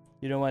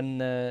 You know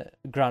when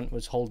Grant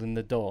was holding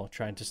the door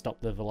trying to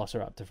stop the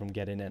Velociraptor from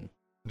getting in?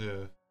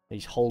 Yeah.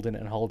 He's holding it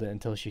and holding it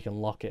until she can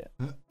lock it.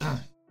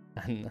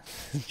 And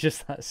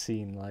just that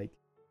scene, like,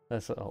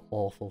 that's an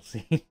awful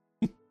scene.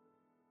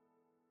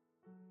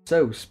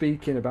 So,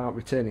 speaking about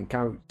returning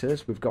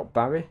characters, we've got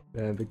Barry,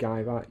 the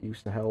guy that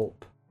used to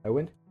help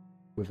Owen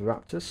with the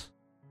Raptors,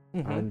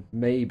 and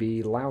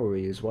maybe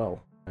Lowry as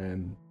well,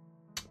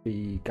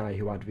 the guy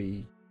who had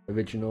the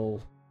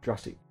original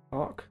Jurassic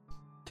Park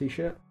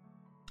t-shirt.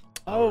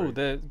 Oh,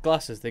 the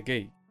glasses, the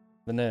geek,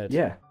 the nerd.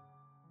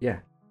 Yeah.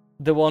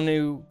 The one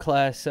who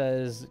Claire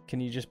says,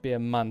 "Can you just be a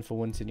man for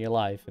once in your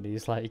life?" And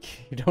he's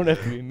like, "You don't have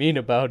to be mean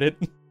about it."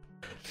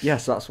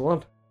 Yes, that's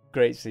one.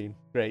 Great scene.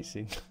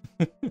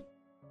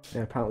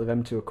 Yeah, apparently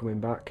them two are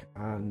coming back,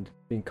 and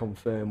being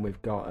confirmed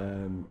we've got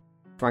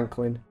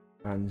Franklin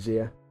and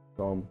Zia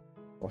from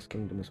Lost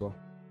Kingdom as well.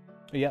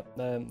 Yep,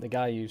 the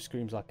guy who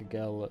screams like a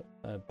girl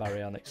at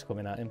baryonyx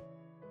coming at him.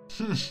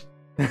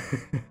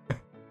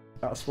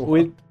 That's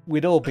one.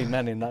 We'd all be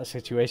men in that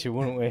situation,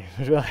 wouldn't we?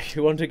 Like,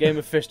 you want a game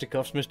of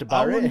fisticuffs, Mr.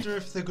 I Barry? wonder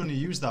if they're going to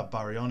use that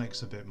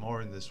baryonyx a bit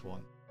more in this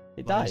one.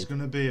 It Like, it's died.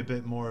 going to be a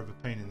bit more of a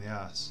pain in the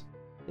ass.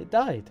 It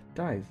died.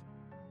 Dies.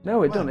 No,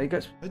 it When? doesn't. It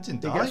gets. It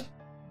didn't It die. gets-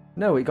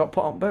 No, it got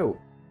put on boat.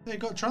 It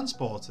got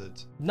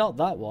transported. Not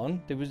that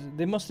one.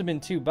 There must have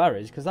been two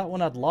Barrys, because that one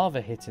had lava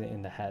hitting it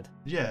in the head.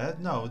 Yeah,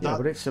 no, Yeah, that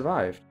but it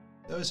survived.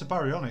 it's a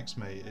baryonyx,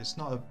 mate. It's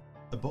not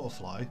a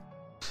butterfly.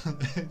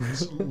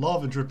 It's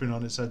lava dripping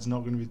on its head's not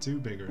going to be too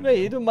big or Mate, it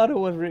anything. doesn't matter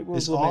whether it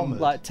was It's a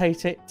armoured. like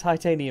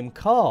titanium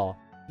car.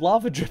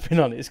 lava dripping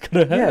on it, it's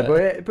gonna hurt.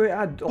 Yeah, but it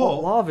had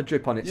lava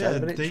drip on its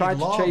head, and it tried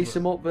to chase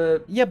him up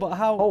the. Yeah, but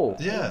how? hole.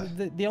 Yeah.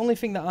 The only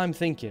thing that I'm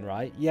thinking,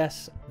 right?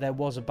 Yes, there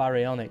was a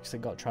baryonyx that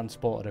got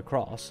transported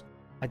across.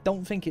 I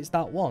don't think it's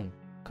that one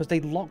because they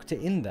locked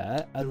it in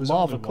there and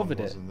lava covered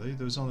it.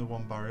 There was only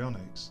one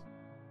baryonyx.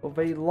 Well,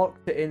 they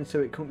locked it in so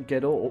it couldn't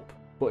get up,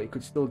 but it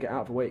could still get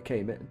out the way it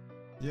came in.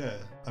 Yeah,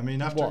 I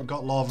mean, after it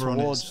got lava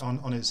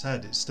on its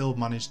head, it still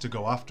managed to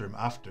go after him.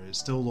 After it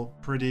still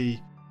looked pretty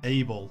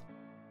able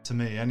to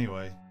me,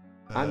 anyway.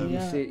 And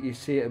you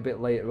see it a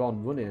bit later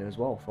on running as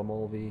well from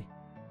all the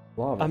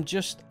lava. I'm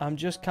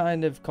just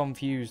kind of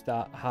confused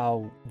at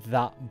how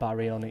that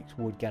baryonyx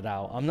would get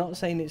out. I'm not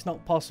saying it's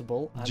not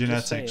possible.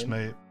 Genetics,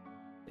 mate.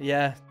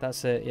 Yeah,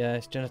 that's it. Yeah,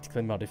 it's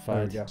genetically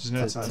modified.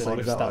 Genetically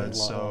modified.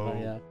 So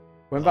yeah.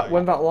 When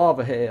that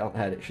lava hit it on the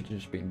head, it should have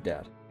just been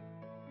dead.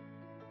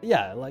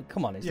 Yeah, like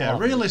come on, it's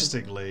lava.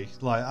 Realistically,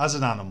 like as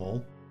an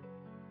animal,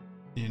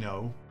 you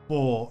know,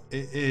 but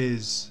it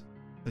is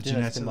a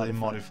genetically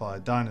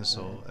modified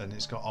dinosaur, and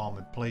it's got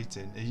armored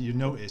plating. You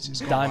notice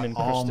it's got diamond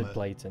like crusted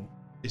plating.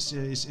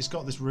 It's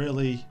got this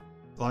really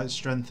like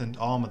strengthened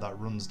armor that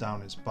runs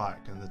down its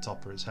back and the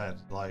top of its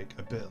head, like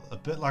a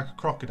bit like a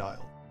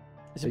crocodile.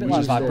 It's a bit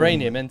like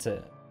vibranium, isn't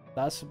it?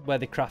 That's where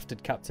they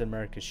crafted Captain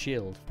America's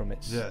shield from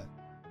its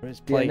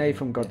plating. DNA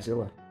from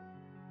Godzilla.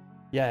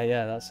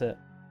 Yeah, that's it.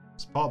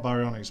 It's part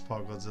baryonyx,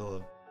 part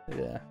Godzilla.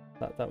 Yeah,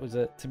 that was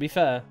it. To be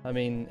fair, I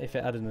mean, if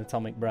it had an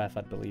atomic breath,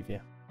 I'd believe you.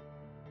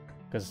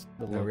 Because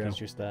the look is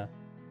just there.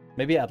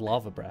 Maybe it had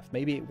lava breath.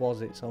 Maybe it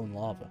was its own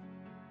lava.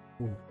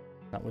 Ooh.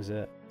 That was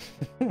it.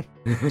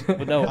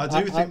 But no, I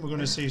think we're going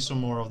to see some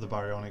more of the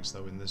baryonyx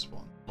though in this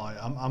one. Like,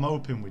 I'm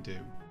hoping we do,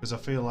 because I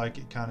feel like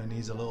it kind of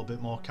needs a little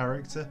bit more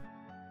character.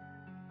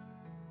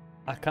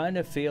 I kind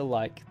of feel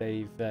like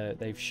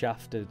they've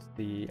shafted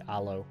the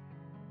Aloe,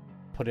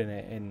 putting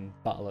it in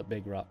Battle at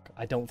Big Rock.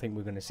 I don't think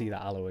we're going to see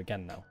that Aloe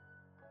again now.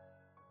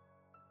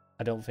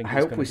 I don't think. I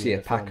hope we see a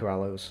pack of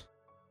Aloes.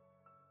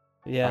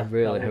 Yeah, I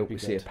really hope we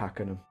see a pack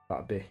of them.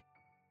 That'd be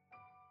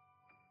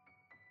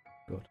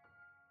good.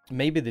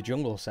 Maybe the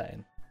jungle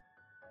setting.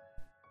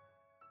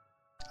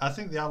 I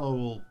think the Aloe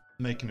will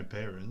make an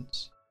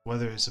appearance.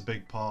 Whether it's a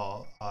big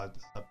part, I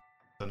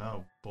don't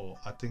know. But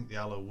I think the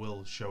Aloe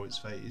will show its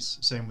face.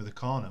 Same with the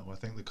Carno. I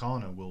think the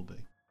Carno will be.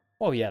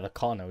 Oh yeah, the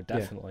Carno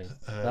definitely.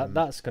 Yeah.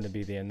 That's going to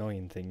be the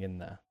annoying thing in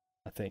there,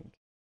 I think.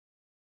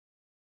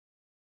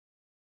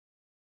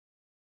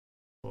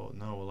 But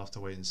no, we'll have to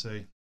wait and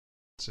see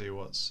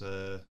what's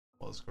going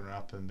to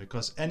happen.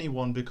 Because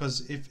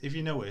if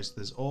you notice,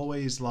 there's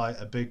always like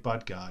a big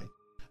bad guy,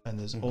 and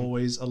there's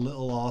always a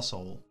little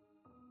arsehole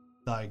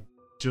that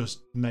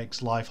just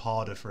makes life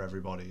harder for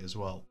everybody as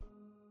well.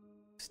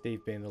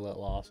 Steve being the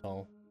little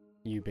arsehole,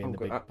 you being the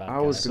big bad guy. I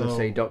was going to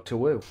say Doctor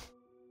Wu.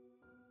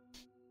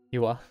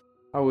 You are?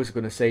 I was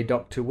going to say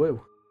Doctor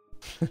Wu.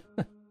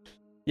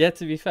 Yeah,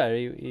 to be fair,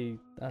 he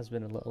has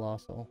been a little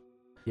arsehole.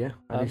 Yeah,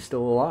 and he's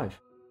still alive.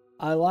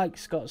 I like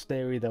Scott's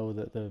theory, though,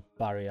 that the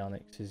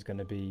baryonyx is going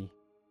to be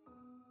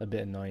a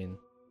bit annoying.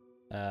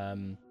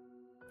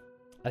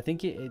 I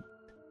think it...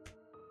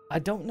 I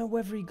don't know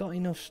whether he got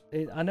enough...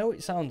 I know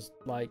it sounds,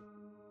 like,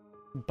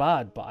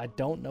 bad, but I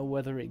don't know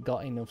whether it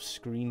got enough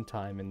screen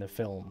time in the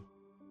film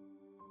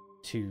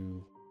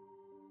to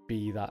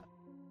be that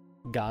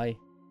guy,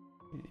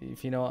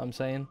 if you know what I'm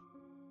saying.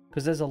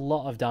 Because there's a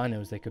lot of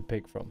dinos they could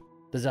pick from.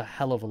 There's a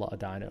hell of a lot of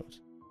dinos.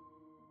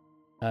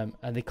 And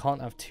they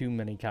can't have too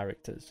many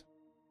characters.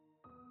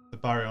 The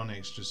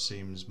baryonyx just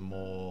seems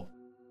more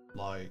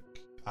like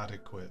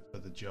adequate for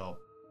the job.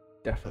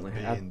 Definitely.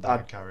 Being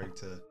that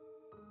character.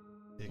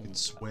 It can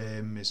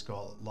swim, it's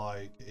got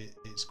like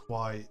it's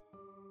quite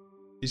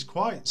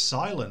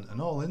silent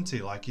and all, isn't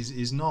he? Like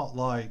he's not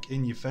like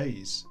in your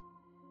face.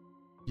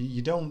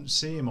 You don't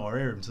see him or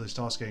hear him until he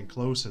starts getting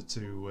closer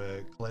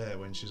to Claire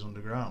when she's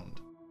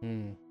underground.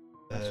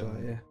 That's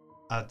right,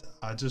 yeah.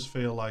 I just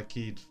feel like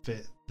he'd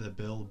fit the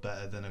bill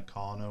better than a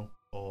Carno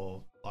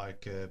or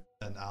like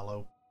an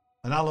Aloe.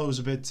 An Aloe's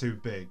a bit too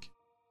big.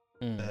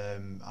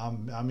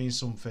 I mean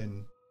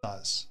something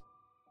that's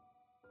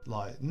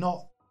like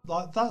not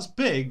like that's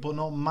big but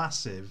not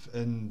massive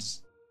and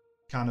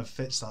kind of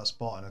fits that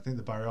spot. And I think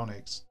the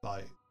baryonyx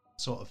like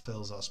sort of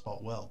fills that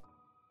spot well.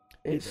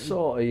 It's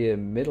sort of your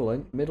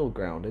middle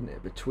ground, isn't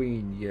it,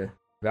 between your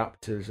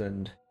Raptors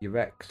and your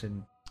Rex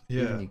and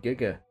even your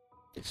Giga.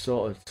 It's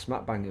sort of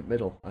smack bang in the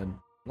middle, and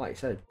like you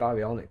said,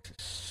 baryonyx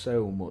is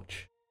so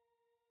much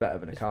better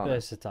than a Carno.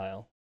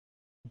 Versatile.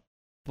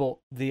 But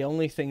the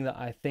only thing that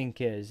I think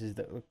is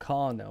that the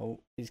Carno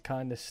is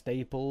kind of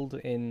stapled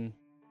in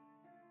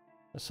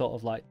a sort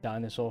of like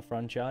dinosaur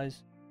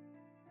franchise.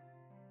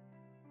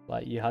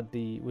 Like you had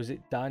was it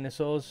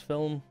Dinosaurs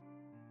film?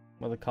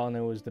 Where the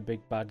Carno was the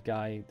big bad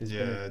guy.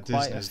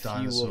 Disney's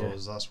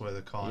Dinosaurs, that's where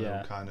the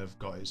Carno kind of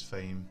got his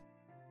fame.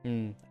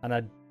 And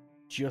I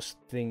just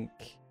think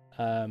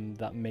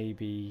that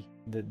maybe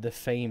the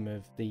fame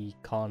of the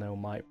Carno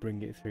might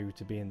bring it through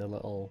to being the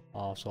little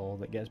arsehole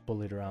that gets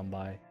bullied around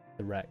by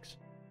the Rex.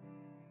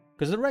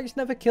 Because the Rex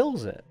never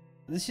kills it.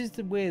 this is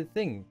the weird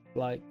thing.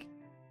 Like,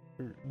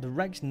 the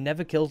Rex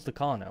never kills the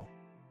Carno.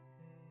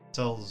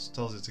 Tells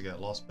it to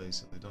get lost,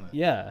 basically, doesn't it?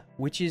 Yeah,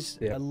 which is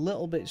a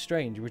little bit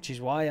strange, which is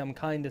why I'm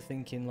kind of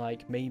thinking,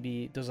 like,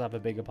 maybe it does have a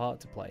bigger part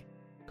to play.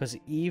 Because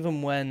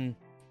even when...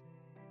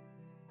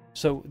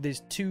 So,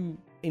 there's 2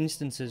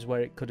 instances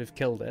where it could have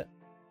killed it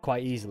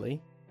quite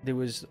easily. There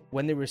was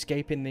when they were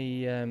escaping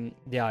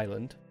the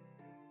island,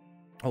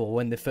 or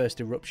when the first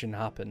eruption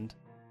happened,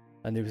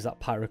 and there was that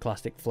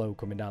pyroclastic flow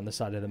coming down the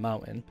side of the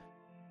mountain.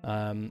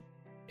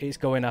 It's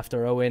going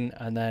after Owen,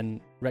 and then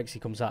Rexy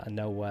comes out of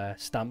nowhere,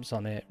 stamps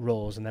on it,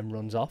 roars, and then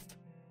runs off.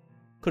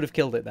 Could have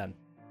killed it then.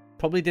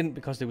 Probably didn't,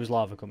 because there was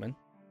lava coming.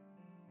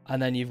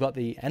 And then you've got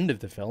the end of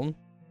the film,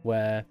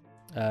 where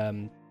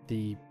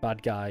the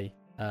bad guy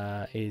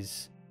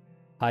is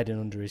hiding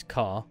under his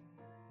car,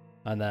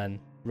 and then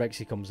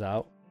Rexy comes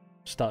out,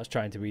 starts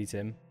trying to eat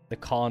him. The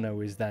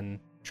Carno is then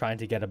trying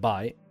to get a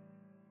bite,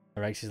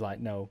 and Rexy's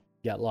like, no,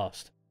 get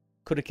lost.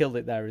 Could have killed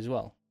it there as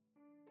well.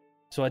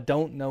 So I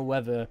don't know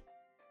whether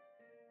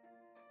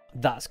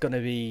that's going to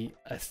be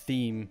a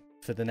theme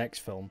for the next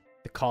film.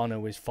 The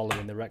Carno is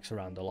following the Rex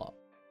around a lot.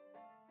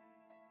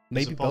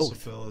 Maybe both.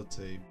 It's a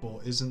possibility, but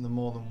isn't there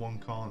more than one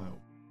Carno?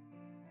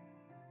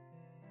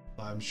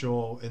 I'm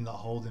sure in that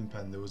holding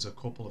pen there was a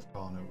couple of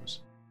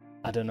Carnos.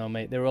 I don't know,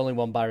 mate. There were only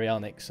 1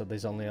 baryonyx, so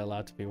there's only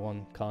allowed to be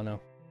 1 Carno.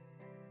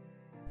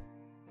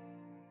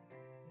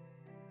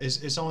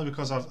 It's only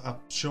because I'm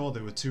sure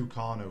there were 2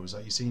 Carnos.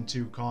 Like, you seen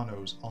 2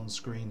 Carnos on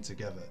screen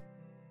together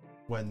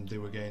when they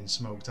were getting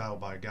smoked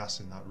out by gas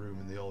in that room,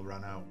 and they all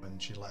ran out when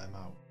she let them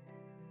out.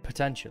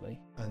 Potentially.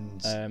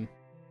 And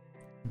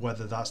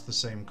whether that's the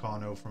same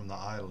Carno from the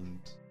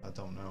island, I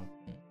don't know.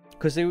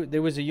 Because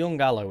there was a young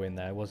Allo in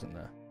there, wasn't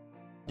there?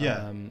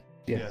 Yeah.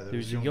 There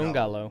was a young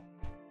Allo.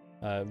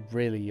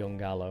 Really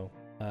young Allo.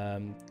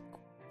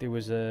 There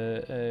was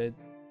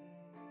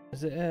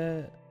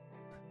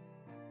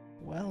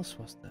what else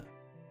was there?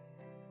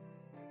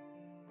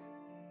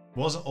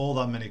 Wasn't all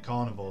that many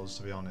carnivores,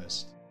 to be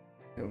honest.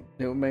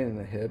 They were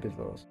mainly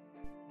herbivores.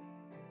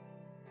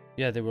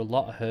 Yeah, there were a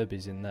lot of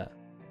herbies in there.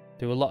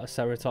 There were a lot of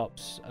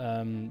ceratops.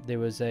 There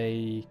was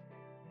a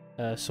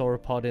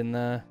sauropod in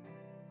there.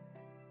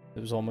 It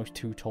was almost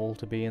too tall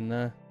to be in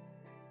there.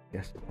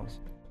 Yes, it was.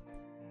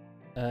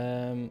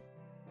 I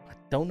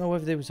don't know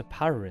whether there was a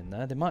parrot in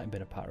there. There might have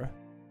been a parrot.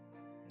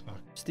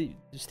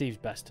 Steve's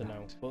best to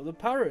know. But the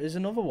parrot is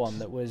another one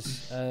that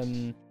was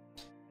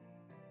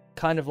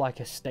kind of like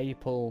a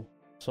staple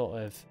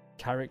sort of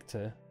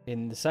character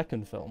in the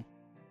second film.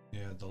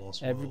 Yeah, The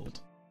Lost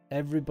World.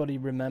 Everybody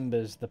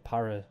remembers the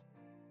parrot,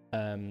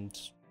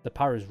 the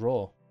parrot's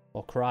roar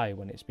or cry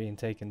when it's being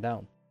taken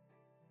down.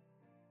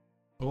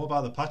 But what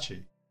about the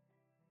Patchy?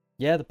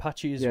 Yeah, the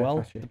Patchy as well.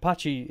 Patchy. The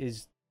Patchy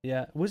is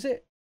Was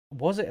it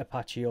a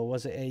Patchy, or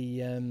was it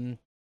a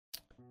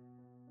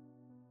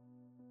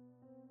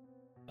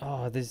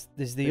Oh, there's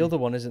the other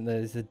one, isn't there?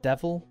 There's the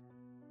Devil.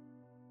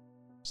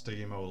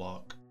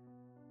 Stygimoloch.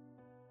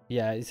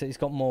 Yeah, it's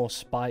got more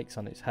spikes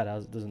on its head,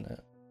 doesn't it?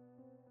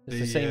 It's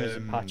the same as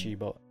Apache,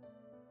 but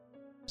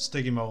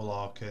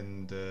Stygimoloch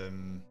and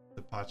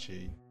the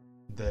Patchy,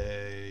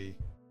 they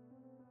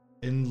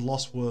in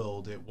Lost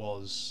World it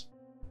was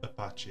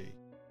Apache.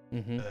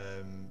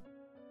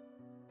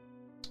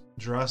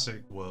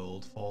 Jurassic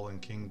World, Fallen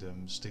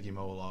Kingdom,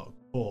 Stygimoloch,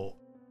 but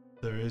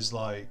there is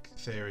like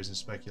theories and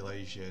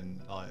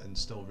speculation and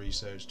still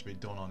research to be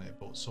done on it,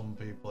 but some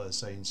people are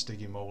saying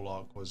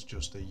Stygimoloch was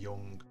just a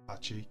young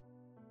Apache.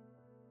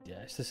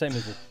 Yeah, it's the same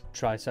as the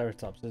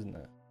Triceratops, isn't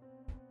it?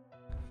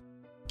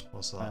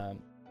 What's that?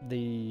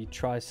 The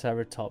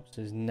Triceratops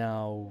is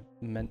now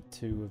meant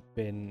to have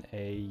been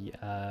a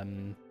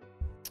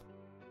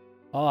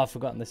I've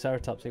forgotten the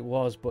Ceratops it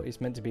was, but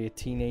it's meant to be a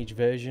teenage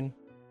version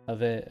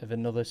of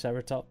another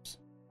Ceratops.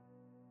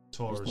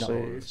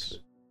 Torosaurus.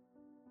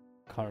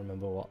 Can't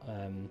remember what.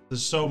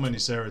 There's so many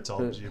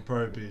Ceratops, you'd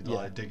probably be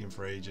like digging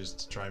for ages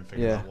to try and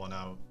figure that one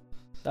out.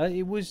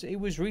 It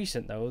was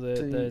recent though.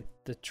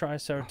 The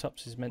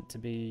Triceratops is meant to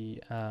be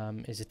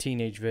is a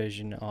teenage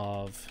version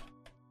of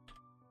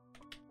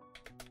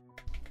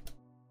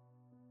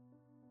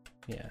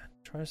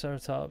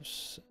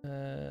Triceratops.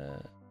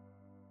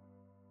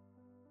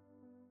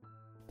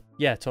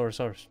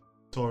 Torosaurus.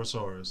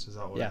 Torosaurus, is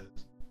that what it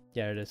is?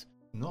 Yeah, it is.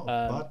 Not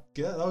bad.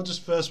 Yeah, that was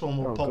just first one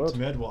what popped to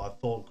my head what I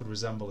thought could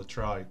resemble a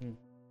trike.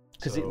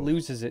 Because it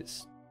loses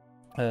its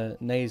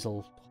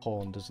nasal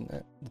horn, doesn't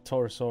it? The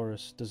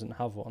Torosaurus doesn't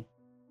have one.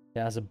 It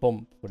has a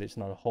bump, but it's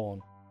not a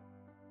horn.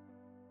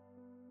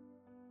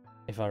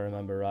 If I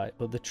remember right.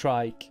 But the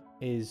trike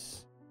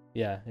is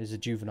a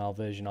juvenile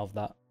version of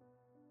that.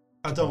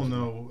 I don't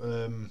know.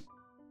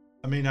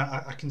 I mean,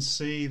 I can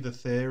see the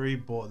theory,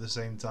 but at the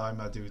same time,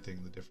 I do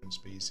think the different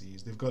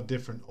species, they've got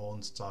different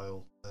horn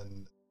style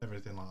and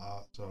everything like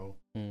that, so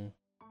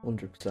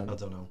 100%. I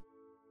don't know.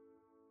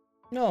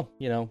 No,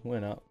 we're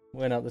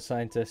not the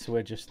scientists.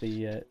 We're just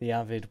the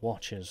avid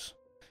watchers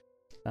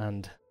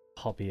and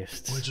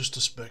hobbyists. We're just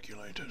the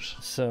speculators.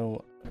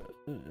 So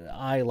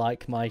I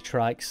like my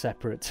trike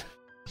separate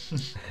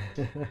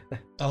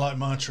I like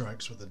my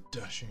tracks with a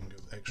dashing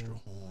of extra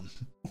horn.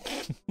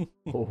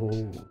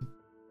 Oh.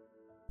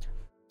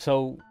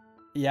 So,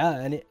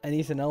 yeah,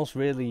 anything else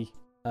really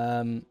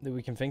that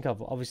we can think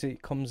of? Obviously,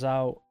 it comes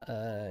out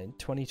in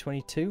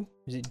 2022.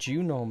 Is it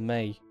June or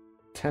May?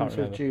 10th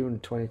of June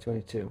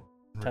 2022.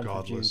 10th of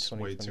Regardless, June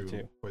way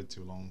 2022.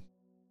 too long.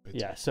 Way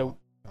Yeah, too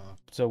far.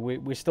 so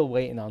we're still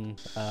waiting on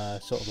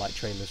sort of like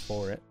trailers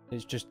for it.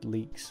 It's just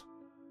leaks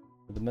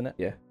for the minute.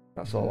 Yeah,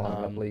 that's all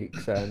I have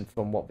leaks, and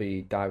from what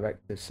the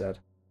director said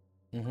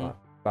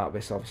about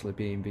this obviously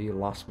being the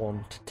last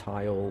one to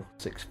tie all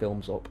 6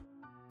 films up.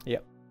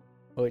 Yep.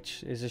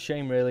 Which is a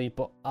shame, really,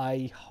 but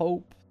I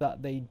hope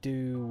that they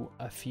do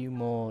a few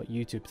more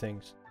YouTube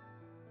things,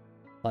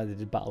 like they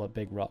did Battle at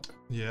Big Rock.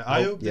 Yeah,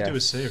 I hope they do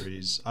a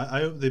series.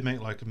 I hope they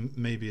make like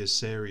maybe a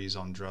series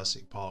on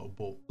Jurassic Park,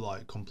 but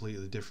like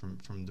completely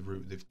different from the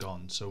route they've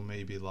gone. So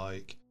maybe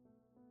like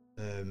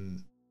a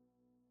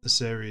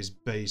series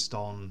based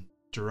on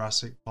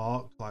Jurassic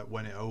Park, like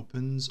when it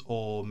opens,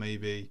 or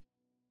maybe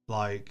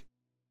like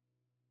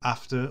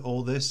after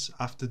all this,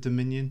 after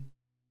Dominion.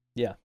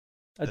 Yeah.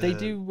 They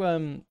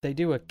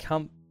do a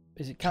camp.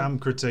 Is it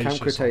Camp Cretaceous?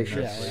 Camp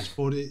Cretaceous. On Netflix,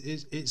 but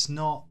it's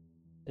not.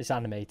 It's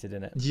animated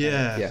in it.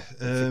 Yeah.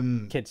 It's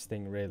a kids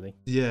thing, really.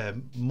 Yeah,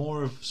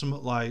 more of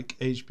something like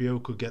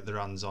HBO could get their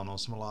hands on, or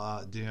something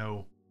like that. Do you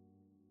know?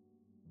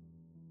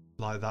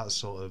 Like that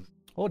sort of.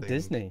 Or thing.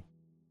 Disney.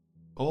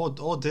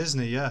 Or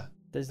Disney, yeah.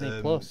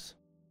 Disney Plus.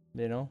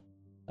 You know.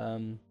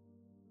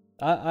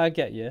 I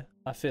get you.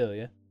 I feel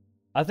you.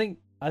 I think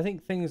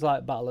things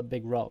like Battle at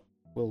Big Rock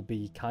will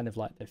be kind of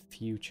like the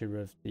future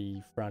of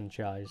the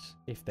franchise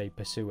if they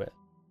pursue it.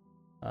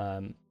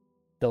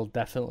 They'll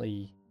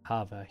definitely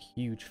have a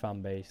huge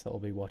fan base that will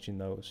be watching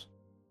those.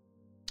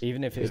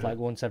 Even if it's like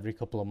once every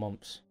couple of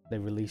months, they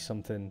release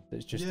something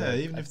that's just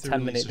even a if they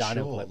 10-minute release a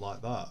dino short clip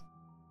like that,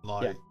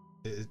 like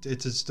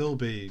it'd still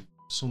be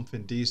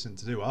something decent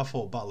to do. I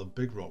thought Battle of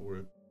Big Rock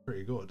were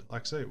pretty good.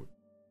 Like I say, it was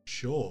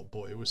short,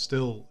 but it was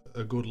still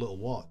a good little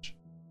watch.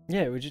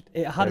 Yeah,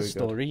 it had a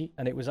story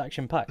and it was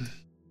action packed.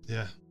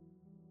 Yeah.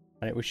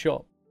 And it was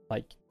short.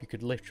 Like, you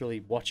could literally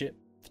watch it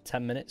for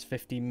 10 minutes,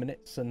 15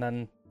 minutes, and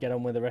then get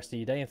on with the rest of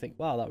your day and think,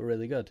 wow, that was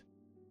really good.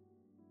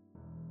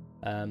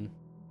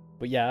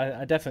 But yeah,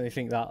 I definitely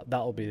think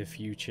that'll be the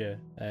future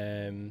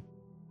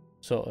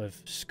sort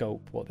of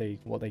scope, what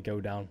they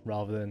go down,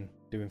 rather than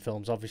doing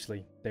films.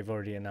 Obviously, they've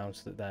already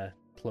announced that they're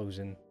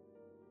closing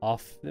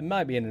off. It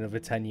might be in another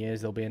 10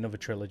 years, there'll be another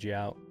trilogy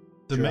out.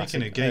 They're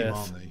making a game, Earth.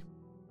 aren't they?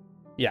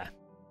 Yeah.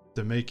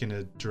 They're making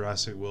a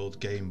Jurassic World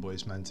game, but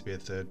it's meant to be a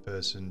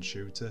third-person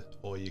shooter,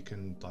 or you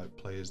can like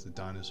play as the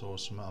dinosaur.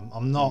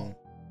 I'm not.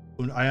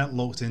 I haven't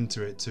looked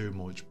into it too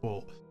much,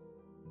 but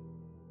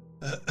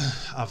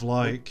I've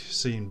like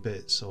seen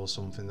bits or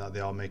something that they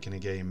are making a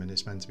game, and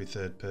it's meant to be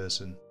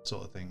third-person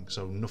sort of thing.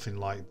 So nothing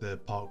like the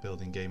park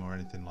building game or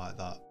anything like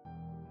that.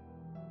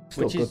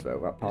 Still good though.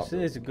 That part.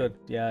 It is good.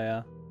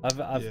 Yeah.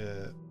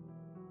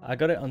 I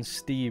got it on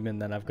Steam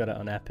and then I've got it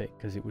on Epic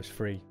because it was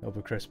free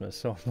over Christmas.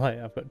 So I'm like,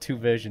 I've got 2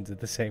 versions of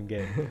the same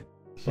game,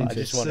 but I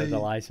just wanted the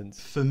license.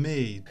 For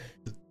me,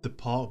 the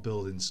park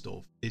building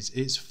stuff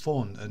it's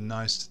fun and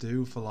nice to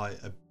do for like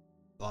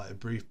a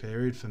brief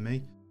period for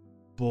me,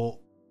 but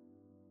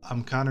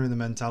I'm kind of in the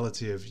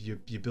mentality of you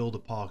build a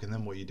park and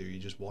then what you do, you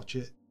just watch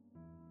it.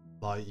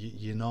 Like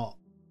you're not.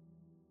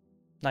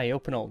 Now you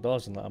open all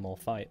doors and let them all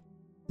fight.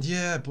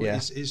 Yeah, but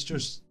it's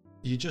just.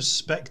 You're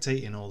just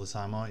spectating all the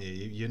time, aren't you?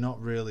 You're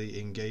not really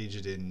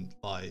engaged in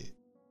like.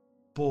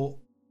 But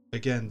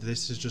again,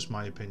 this is just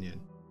my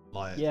opinion.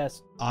 Like,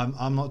 yes,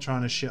 I'm not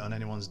trying to shit on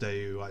anyone's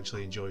day who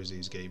actually enjoys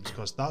these games,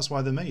 because that's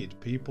why they're made.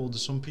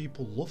 Some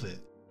people love it,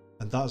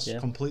 and that's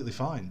completely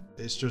fine.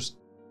 It's just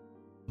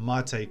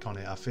my take on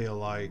it. I feel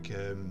like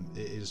it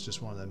is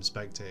just one of them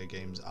spectator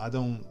games. I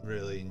don't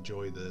really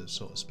enjoy the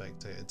sort of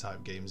spectator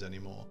type games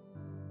anymore.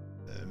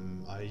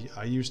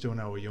 I used to when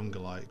I was younger,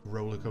 like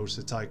Roller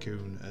Coaster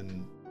Tycoon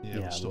and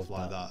stuff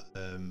like that.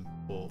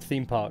 But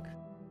theme park.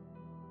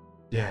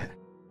 Yeah.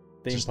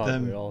 Theme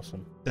park were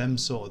awesome. Them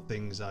sort of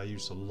things I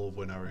used to love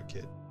when I was a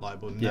kid.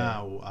 Like, but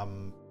now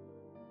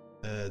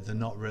they're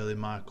not really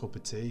my cup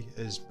of tea.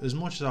 As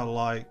much as I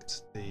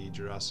liked the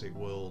Jurassic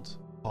World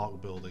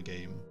Park Builder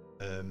game,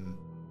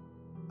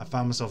 I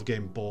found myself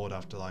getting bored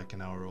after like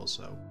an hour or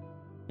so.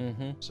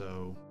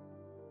 So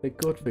they're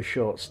good for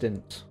short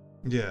stints.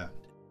 Yeah.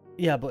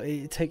 Yeah, but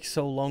it takes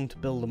so long to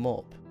build them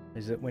up.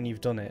 Is it when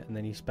you've done it and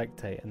then you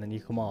spectate and then you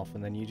come off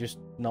and then you're just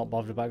not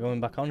bothered about going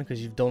back on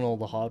because you've done all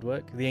the hard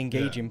work? The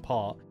engaging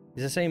part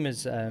is the same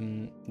as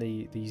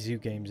the zoo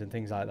games and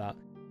things like that.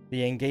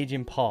 The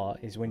engaging part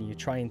is when you're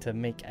trying to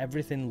make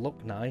everything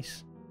look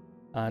nice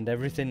and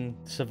everything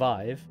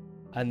survive,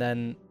 and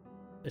then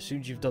as soon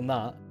as you've done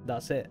that,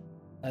 that's it.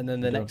 And then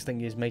the next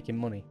thing is making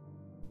money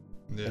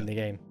in the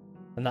game,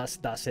 and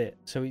that's it.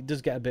 So it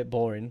does get a bit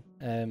boring.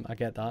 I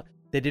get that.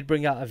 They did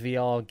bring out a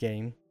VR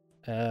game.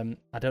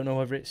 I don't know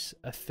whether it's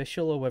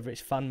official or whether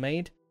it's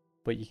fan-made,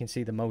 but you can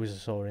see the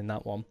mosasaur in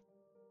that one.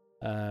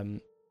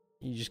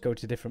 you just go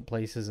to different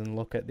places and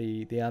look at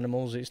the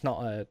animals. It's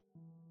not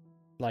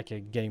like a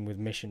game with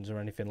missions or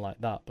anything like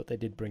that, but they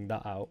did bring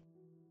that out.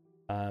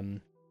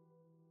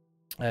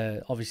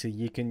 Obviously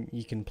you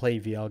can play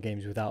VR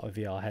games without a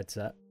VR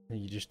headset, and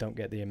you just don't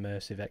get the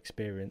immersive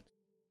experience.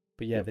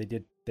 But yeah, they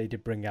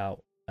did bring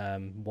out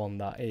one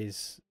that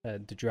is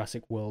the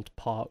Jurassic World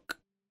Park.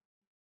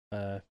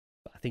 I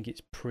think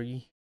it's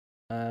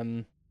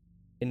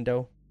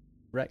Indo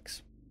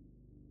Rex.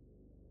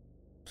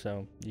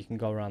 So you can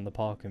go around the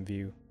park and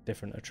view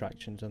different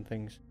attractions and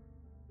things.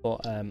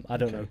 But I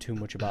don't know too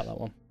much about that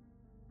one.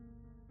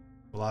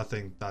 Well, I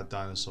think that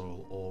dinosaur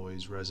will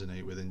always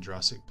resonate within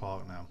Jurassic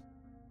Park now.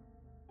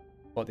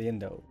 What, the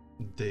Indo?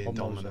 The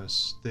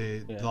Indominus.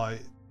 Like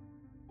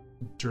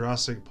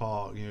Jurassic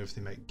Park, you know, if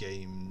they make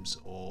games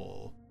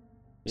or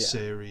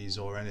series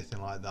or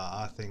anything like that,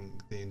 I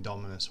think the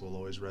Indominus will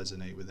always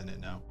resonate within it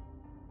now.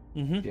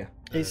 Mm-hmm. Yeah.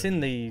 It's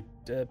in the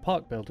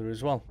Park Builder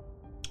as well.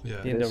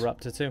 Yeah. The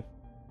Indoraptor too.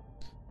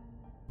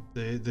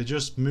 They're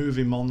just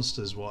movie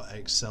monsters what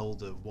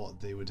excelled at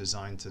what they were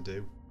designed to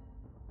do.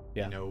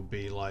 Yeah. You know,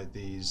 be like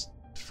these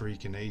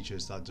freaking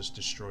natures that just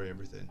destroy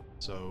everything.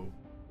 So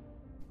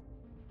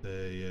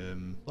they,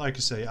 like I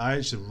say, I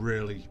actually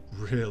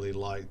really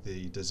like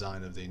the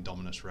design of the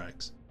Indominus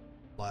Rex.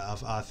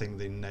 Like I think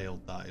they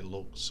nailed that. It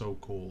looked so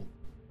cool.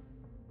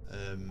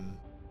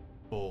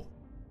 But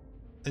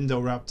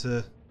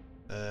Indoraptor,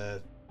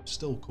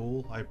 still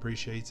cool. I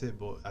appreciate it,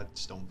 but I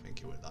just don't think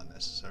it was that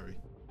necessary.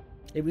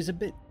 It was a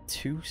bit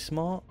too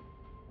smart.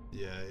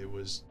 Yeah, it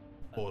was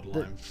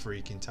borderline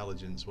freak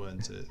intelligence,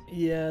 weren't it?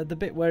 Yeah, the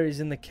bit where he's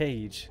in the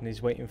cage and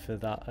he's waiting for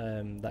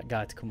that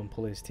guy to come and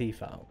pull his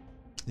teeth out.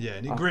 Yeah,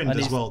 and he grinned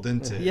as well,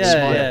 didn't it?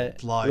 Yeah,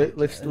 like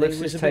lifts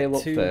his tail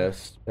up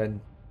first,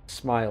 then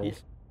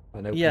smiled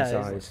and opened his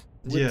eyes.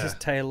 Whipped his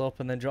tail up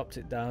and then dropped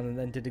it down and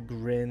then did a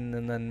grin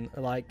and then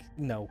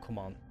no, come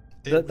on.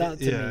 It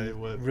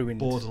Ruined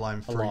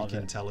borderline freak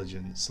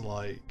intelligence,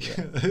 like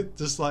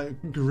just like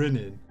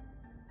grinning.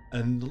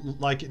 And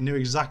like it knew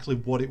exactly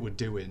what it were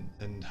doing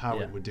and how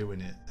it were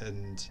doing it,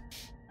 and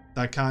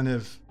that kind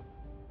of,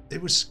 it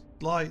was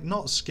like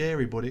not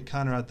scary, but it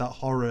kind of had that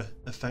horror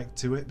effect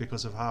to it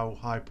because of how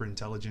hyper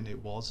intelligent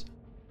it was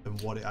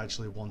and what it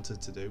actually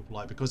wanted to do.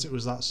 Like because it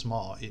was that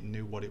smart, it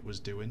knew what it was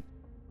doing.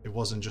 It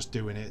wasn't just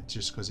doing it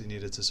just because it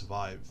needed to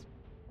survive.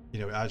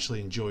 You know, it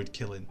actually enjoyed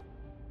killing.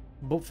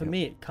 But for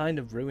me, it kind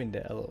of ruined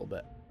it a little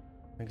bit.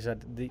 Like I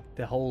said,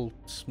 the whole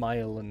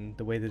smile and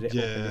the way that it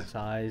opened its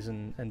eyes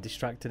and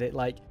distracted it,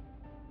 like,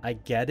 I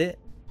get it,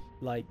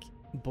 like,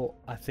 but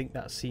I think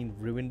that scene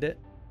ruined it.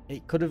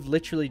 It could have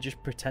literally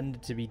just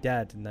pretended to be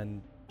dead and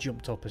then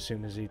jumped up as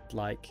soon as he,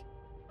 like,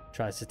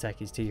 tries to take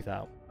his teeth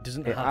out. It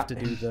doesn't have to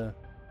do the...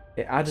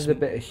 It added a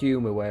bit of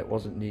humour where it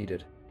wasn't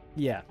needed.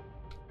 Yeah.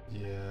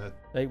 Yeah.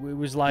 It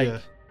was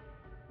like...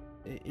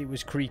 It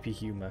was creepy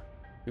humour.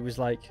 It was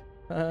like...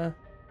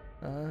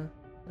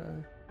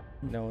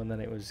 No, and then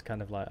it was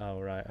kind of like,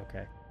 oh, right,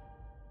 okay.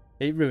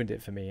 It ruined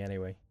it for me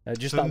anyway.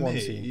 Just for that one me,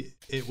 scene.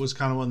 It was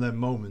kind of one of them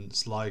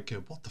moments like,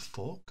 what the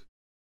fuck?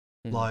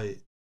 Like,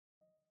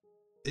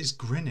 it's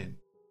grinning.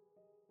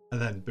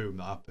 And then, boom,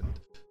 that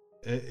happened.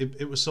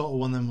 It was sort of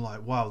one of them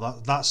like,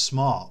 wow, that's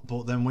smart.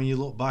 But then when you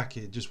look back,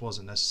 it just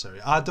wasn't necessary.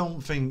 I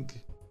don't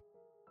think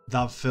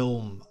that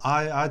film...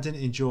 I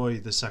didn't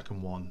enjoy the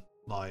second one,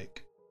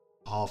 like,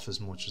 half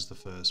as much as the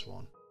first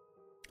one.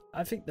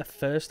 I think the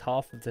first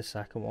half of the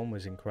second one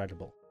was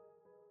incredible.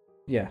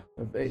 Yeah,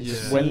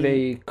 when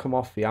they come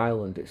off the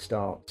island, it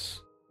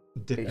starts.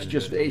 It's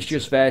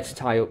just there to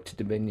tie up to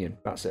Dominion.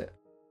 That's it.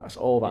 That's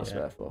all that's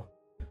there for.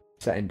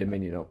 Setting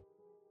Dominion up.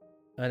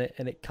 And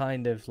it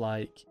kind of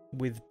like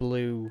with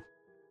Blue,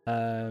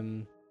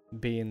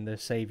 being the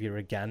savior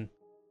again,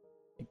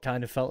 it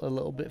kind of felt a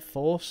little bit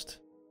forced.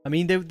 I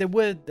mean, they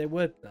were.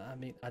 I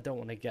mean, I don't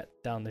want to get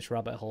down this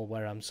rabbit hole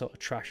where I'm sort of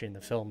trashing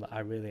the film that I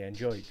really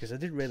enjoyed, because I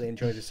did really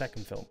enjoy the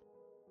second film.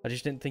 I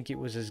just didn't think it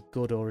was as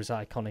good or as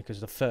iconic as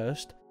the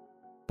first.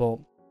 But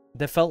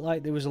there felt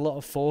like there was a lot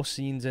of forced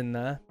scenes in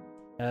there,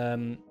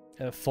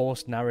 a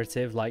forced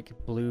narrative, like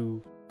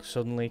Blue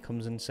suddenly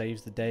comes and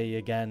saves the day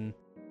again.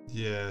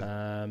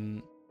 Yeah.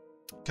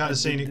 Kind of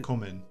seen it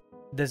coming.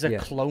 There's a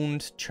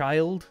cloned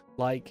child.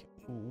 Like,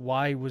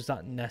 why was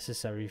that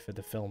necessary for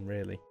the film,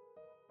 really?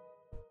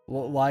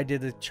 Why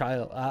did the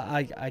child...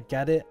 I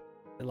get it.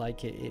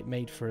 Like, it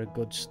made for a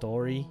good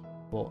story.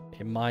 But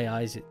in my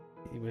eyes, it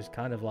was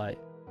kind of like...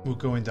 We're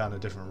going down a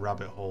different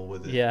rabbit hole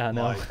with it. Yeah, I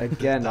know. Like,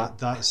 again,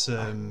 that's...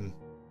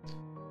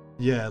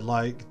 yeah,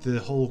 like, the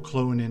whole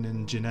cloning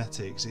and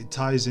genetics, it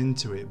ties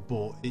into it,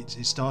 but it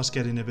starts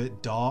getting a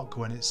bit dark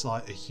when it's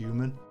like a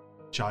human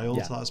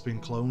child that's been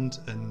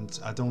cloned, and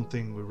I don't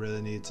think we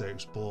really need to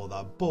explore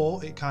that. But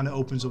it kind of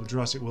opens up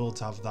Jurassic World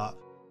to have that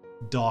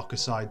darker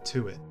side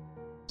to it.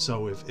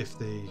 So if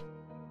they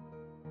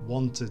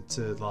wanted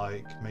to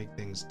like make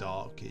things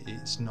dark,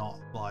 it's not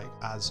like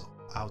as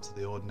out of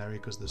the ordinary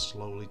because they're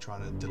slowly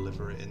trying to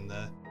deliver it in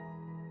there.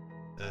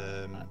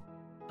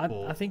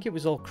 I think it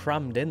was all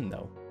crammed in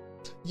though.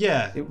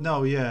 Yeah,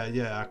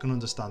 I can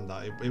understand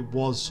that. It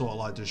was sort of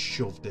like just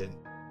shoved in.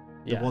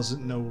 Yeah. There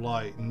wasn't no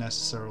like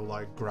necessary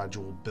like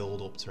gradual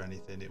build up to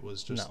anything. It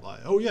was just like,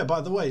 oh yeah, by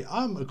the way,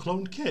 I'm a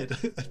cloned kid.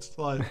 It's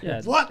like,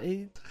 what?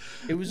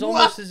 It was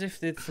almost as if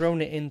they'd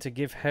thrown it in to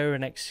give her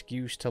an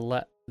excuse to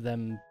let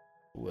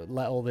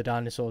all the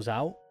dinosaurs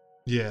out.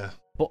 Yeah.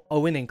 But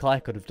Owen and Claire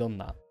could have done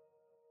that.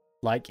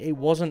 Like, it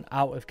wasn't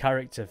out of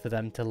character for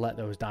them to let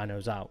those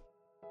dinos out.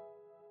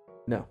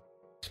 No,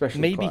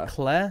 especially Maybe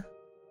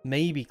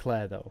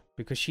Claire though,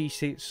 because she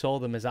saw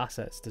them as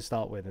assets to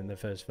start with in the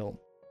first film.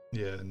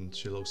 Yeah, and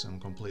she looks at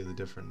them completely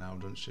different now,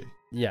 doesn't she?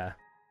 Yeah.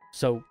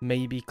 So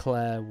maybe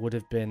Claire would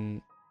have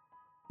been...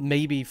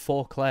 Maybe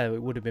for Claire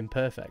it would have been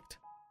perfect.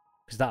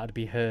 Because that would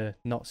be her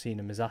not seeing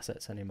them as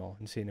assets anymore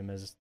and seeing them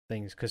as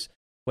things. Because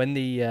when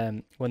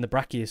the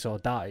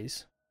Brachiosaur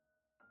dies,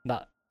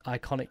 that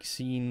iconic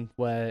scene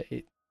where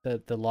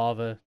the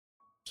lava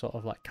sort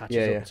of like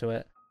catches up to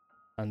it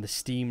and the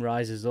steam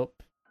rises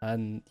up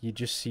and you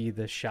just see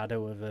the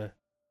shadow of a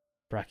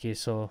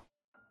Brachiosaur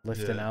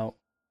lifting out.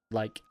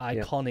 Like,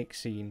 iconic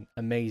scene,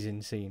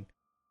 amazing scene.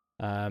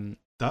 That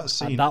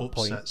scene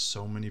upsets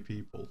so many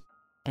people.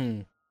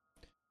 I'm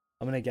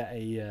gonna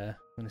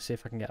see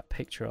if I can get a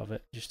picture of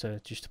it just to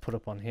put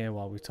up on here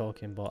while we're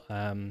talking. But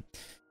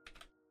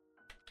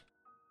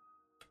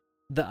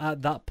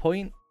at that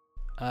point,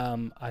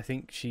 I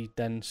think she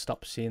then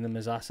stopped seeing them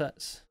as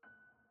assets.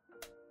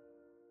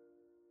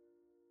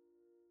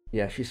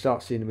 Yeah, she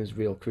starts seeing them as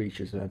real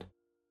creatures then.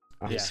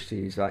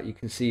 She's like, you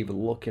can see the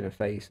look in her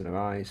face and her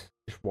eyes,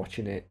 just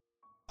watching it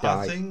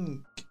die. I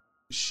think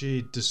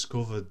she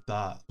discovered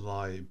that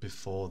like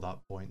before that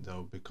point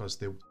though, because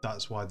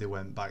that's why they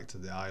went back to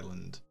the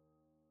island.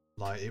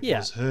 Like it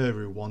was her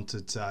who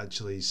wanted to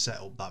actually set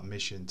up that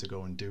mission to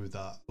go and do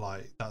that.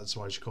 Like that's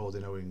why she called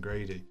in Owen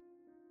Grady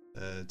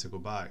to go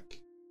back.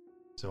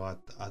 So I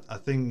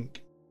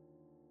think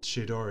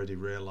she'd already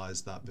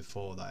realised that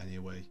before that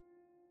anyway.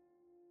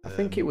 I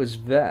think it was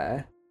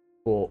there,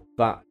 but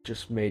that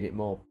just made it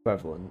more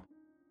prevalent.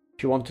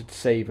 She wanted to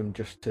save them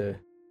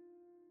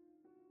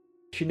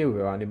she knew they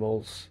were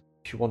animals,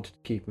 she wanted to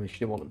keep them, she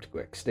didn't want them to go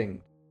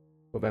extinct.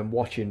 But then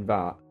watching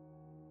that,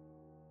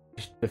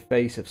 just the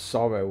face of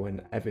sorrow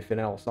and everything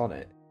else on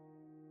it.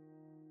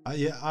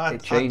 I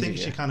think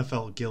she kind of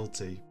felt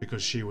guilty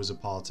because she was a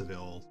part of it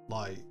all.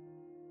 Like,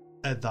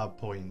 at that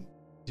point,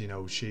 you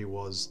know, she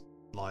was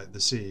like the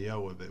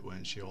CEO of it,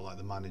 weren't she? Or like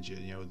the manager,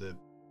 you know,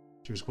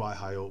 she was quite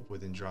high up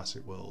within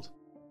Jurassic World.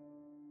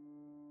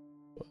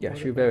 Yeah,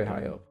 she was very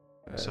high up.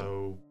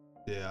 So,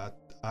 yeah,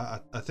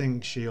 I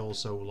think she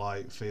also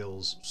like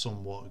feels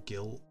somewhat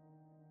guilt,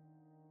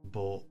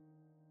 but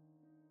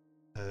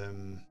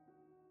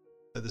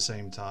at the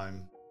same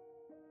time,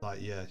 like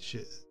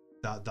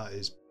that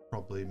is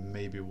probably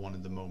maybe one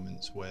of the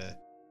moments where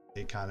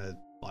it kind of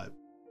like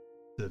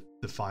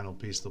the final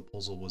piece of the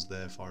puzzle was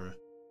there for her.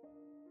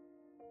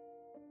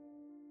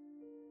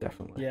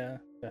 Definitely. Yeah,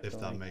 definitely. If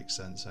that makes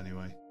sense,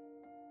 anyway.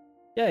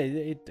 Yeah,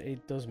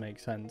 it does make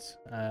sense.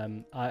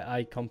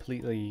 I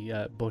completely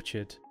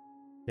butchered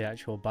the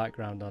actual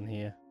background on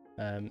here.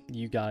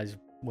 You guys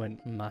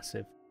went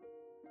massive.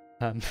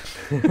 I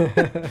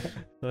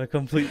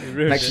completely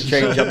ruined Next it.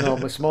 change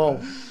abnormally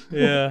small.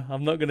 Yeah,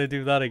 I'm not gonna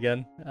do that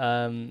again.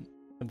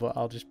 But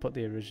I'll just put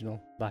the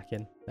original back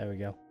in. There we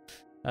go.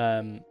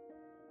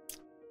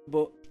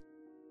 But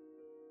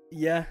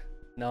yeah,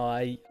 no,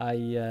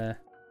 I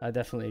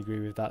definitely agree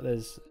with that.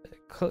 There's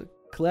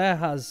Claire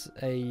has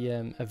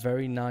a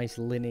very nice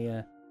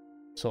linear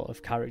sort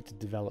of character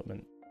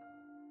development.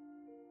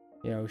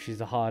 You know, she's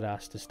a hard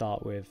ass to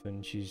start with,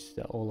 and she's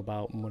all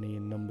about money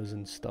and numbers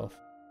and stuff.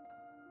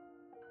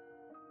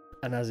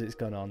 And as it's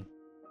gone on,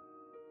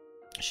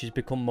 she's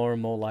become more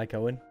and more like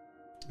Owen.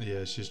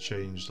 Yeah, she's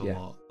changed a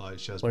lot. Like,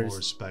 she has more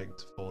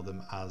respect for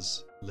them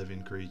as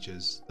living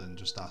creatures than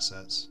just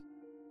assets.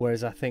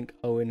 Whereas I think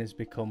Owen has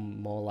become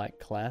more like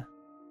Claire.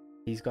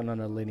 He's gone on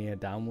a linear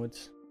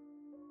downwards.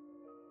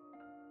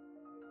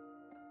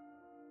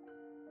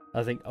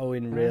 I think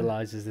Owen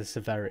realises the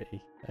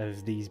severity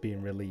of these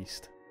being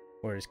released.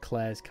 Whereas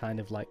Claire's kind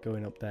of like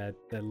going up there,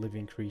 they're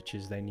living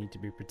creatures, they need to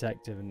be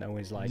protective, and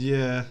Owen's like...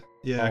 Yeah,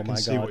 oh I can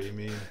see what you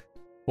mean.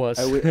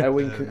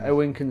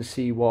 Owen can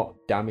see what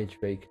damage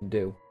they can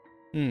do.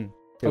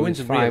 He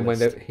was fine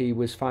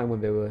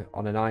when they were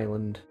on an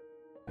island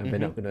and they're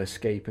not going to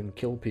escape and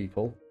kill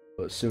people.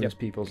 But as soon as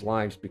people's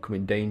lives become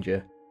in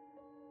danger,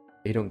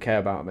 he don't care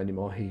about them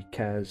anymore. He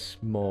cares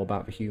more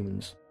about the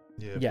humans.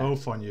 Yeah,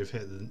 both on you have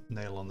hit the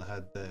nail on the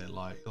head there.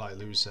 Like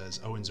Lou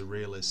says, Owen's a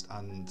realist,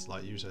 and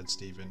like you said,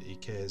 Stephen, he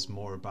cares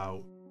more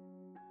about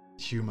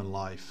human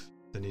life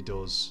than he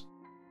does,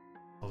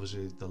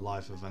 obviously, the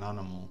life of an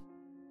animal.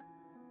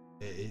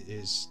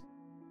 It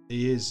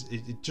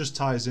just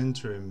ties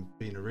into him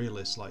being a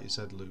realist, like you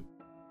said, Lou.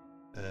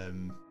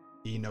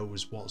 He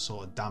knows what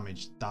sort of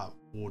damage that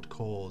would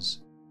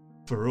cause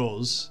for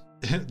us,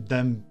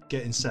 them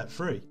getting set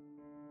free.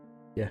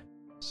 Yeah.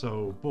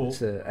 So, but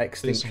it's an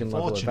extinction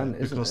level event,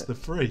 isn't because it? they're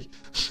free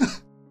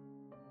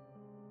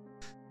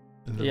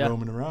and they're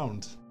roaming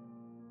around.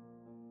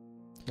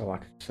 Well,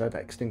 like I said,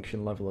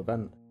 extinction level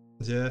event.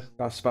 Yeah.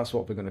 That's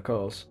what we're going to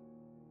cause.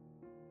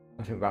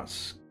 I think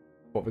that's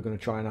what we're going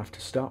to try and have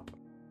to stop.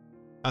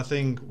 I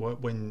think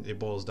when it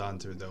boils down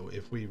to it, though,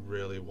 if we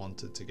really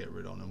wanted to get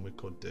rid of them, we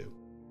could do.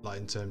 Like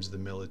in terms of the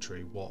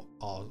military, what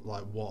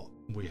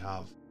we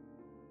have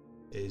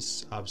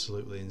is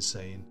absolutely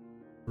insane.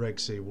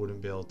 Rexy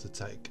wouldn't be able to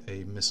take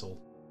a missile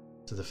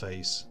to the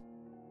face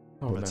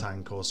from a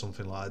tank or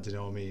something like that. Do you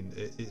know what I mean?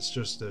 It's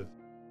just a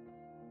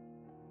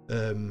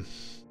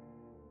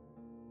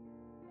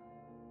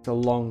it's a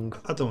long,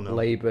 I don't know,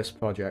 laborious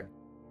project.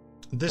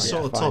 This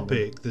sort of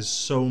topic, there's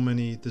so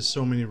many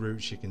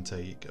routes you can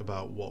take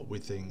about what we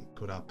think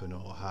could happen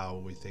or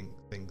how we think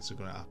things are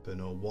going to happen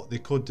or what they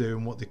could do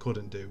and what they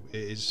couldn't do.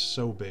 It is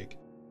so big.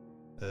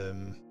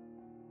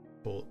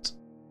 But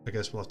I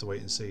guess we'll have to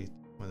wait and see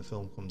when the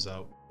film comes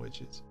out,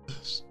 which is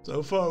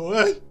so far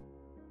away.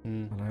 I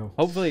know.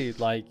 Hopefully,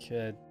 like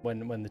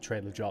when the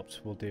trailer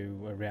drops, we'll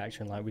do a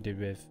reaction like we did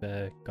with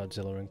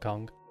Godzilla and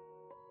Kong.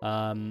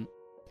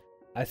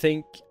 I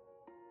think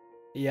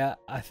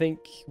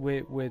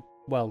we're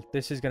well,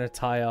 this is going to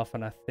tie off,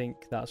 and I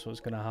think that's what's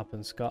going to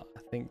happen, Scott.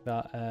 I think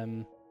that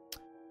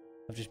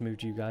I've just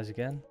moved you guys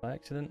again by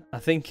accident. I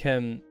think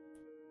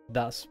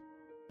that's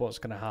what's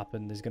going to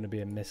happen. There's going to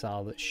be a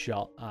missile that's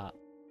shot at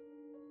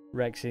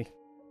Rexy.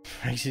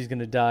 Rexy's going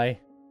to die.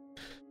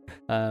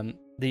 The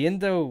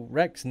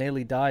Indo-Rex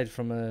nearly died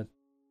from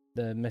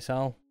the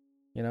missile,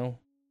 you know.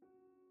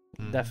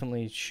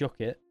 Definitely shook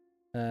it.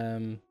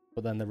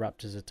 But then the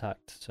raptors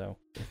attacked, so...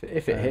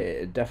 If it hit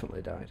it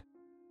definitely died.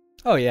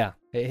 Oh, yeah.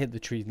 It hit the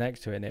trees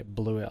next to it, and it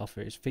blew it off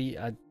its feet.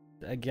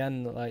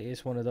 Again, like,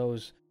 it's one of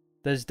those...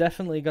 There's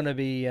definitely going to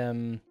be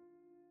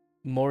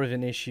more of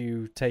an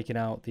issue taking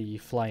out the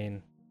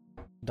flying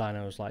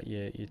dinos, like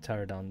your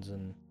pterodons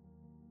and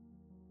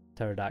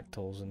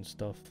pterodactyls and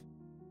stuff.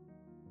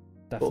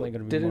 Definitely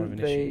going to be more of an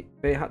issue.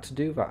 They had to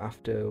do that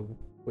after...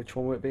 Which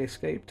one would it be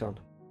escaped on?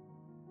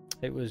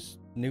 It was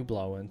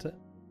Nublar, wasn't it?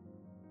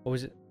 Or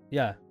was it...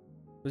 Yeah.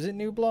 Was it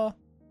Nublar?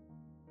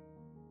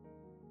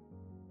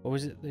 Or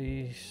was it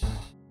the...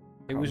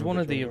 It was one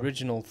of the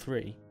original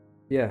three.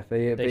 Yeah,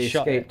 they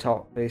escaped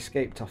off. They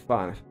escaped off that.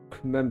 I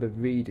remember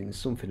reading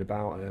something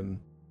about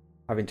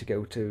having to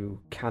go to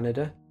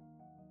Canada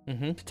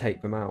to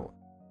take them out.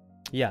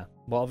 Yeah,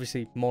 well,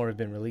 obviously more have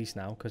been released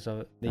now because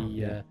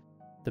the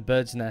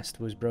bird's nest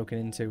was broken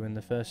into in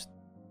the first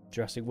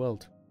Jurassic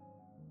World.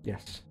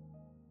 Yes.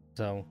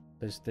 So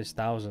there's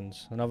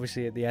thousands, and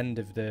obviously at the end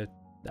of the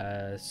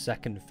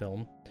second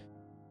film,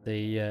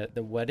 the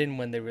wedding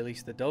when they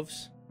release the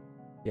doves.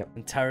 Yep.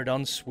 And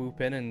pterodons swoop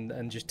in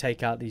and just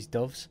take out these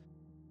doves.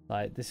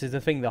 Like, this is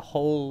the thing, the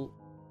whole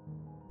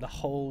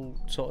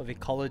sort of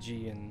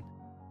ecology and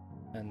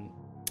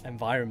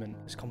environment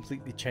has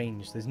completely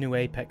changed. There's new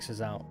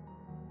apexes out.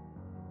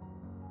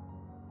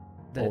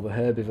 All the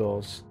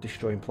herbivores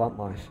destroying plant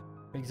life.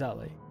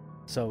 Exactly.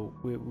 So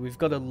we've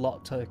got a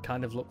lot to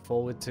kind of look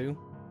forward to,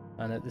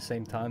 and at the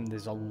same time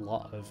there's a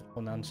lot of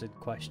unanswered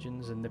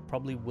questions, and there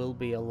probably will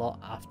be a lot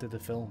after the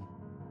film.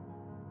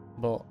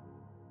 But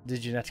they're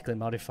genetically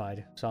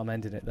modified, so I'm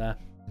ending it there.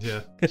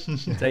 Yeah.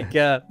 Take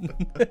care.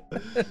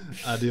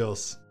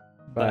 Adios.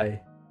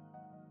 Bye.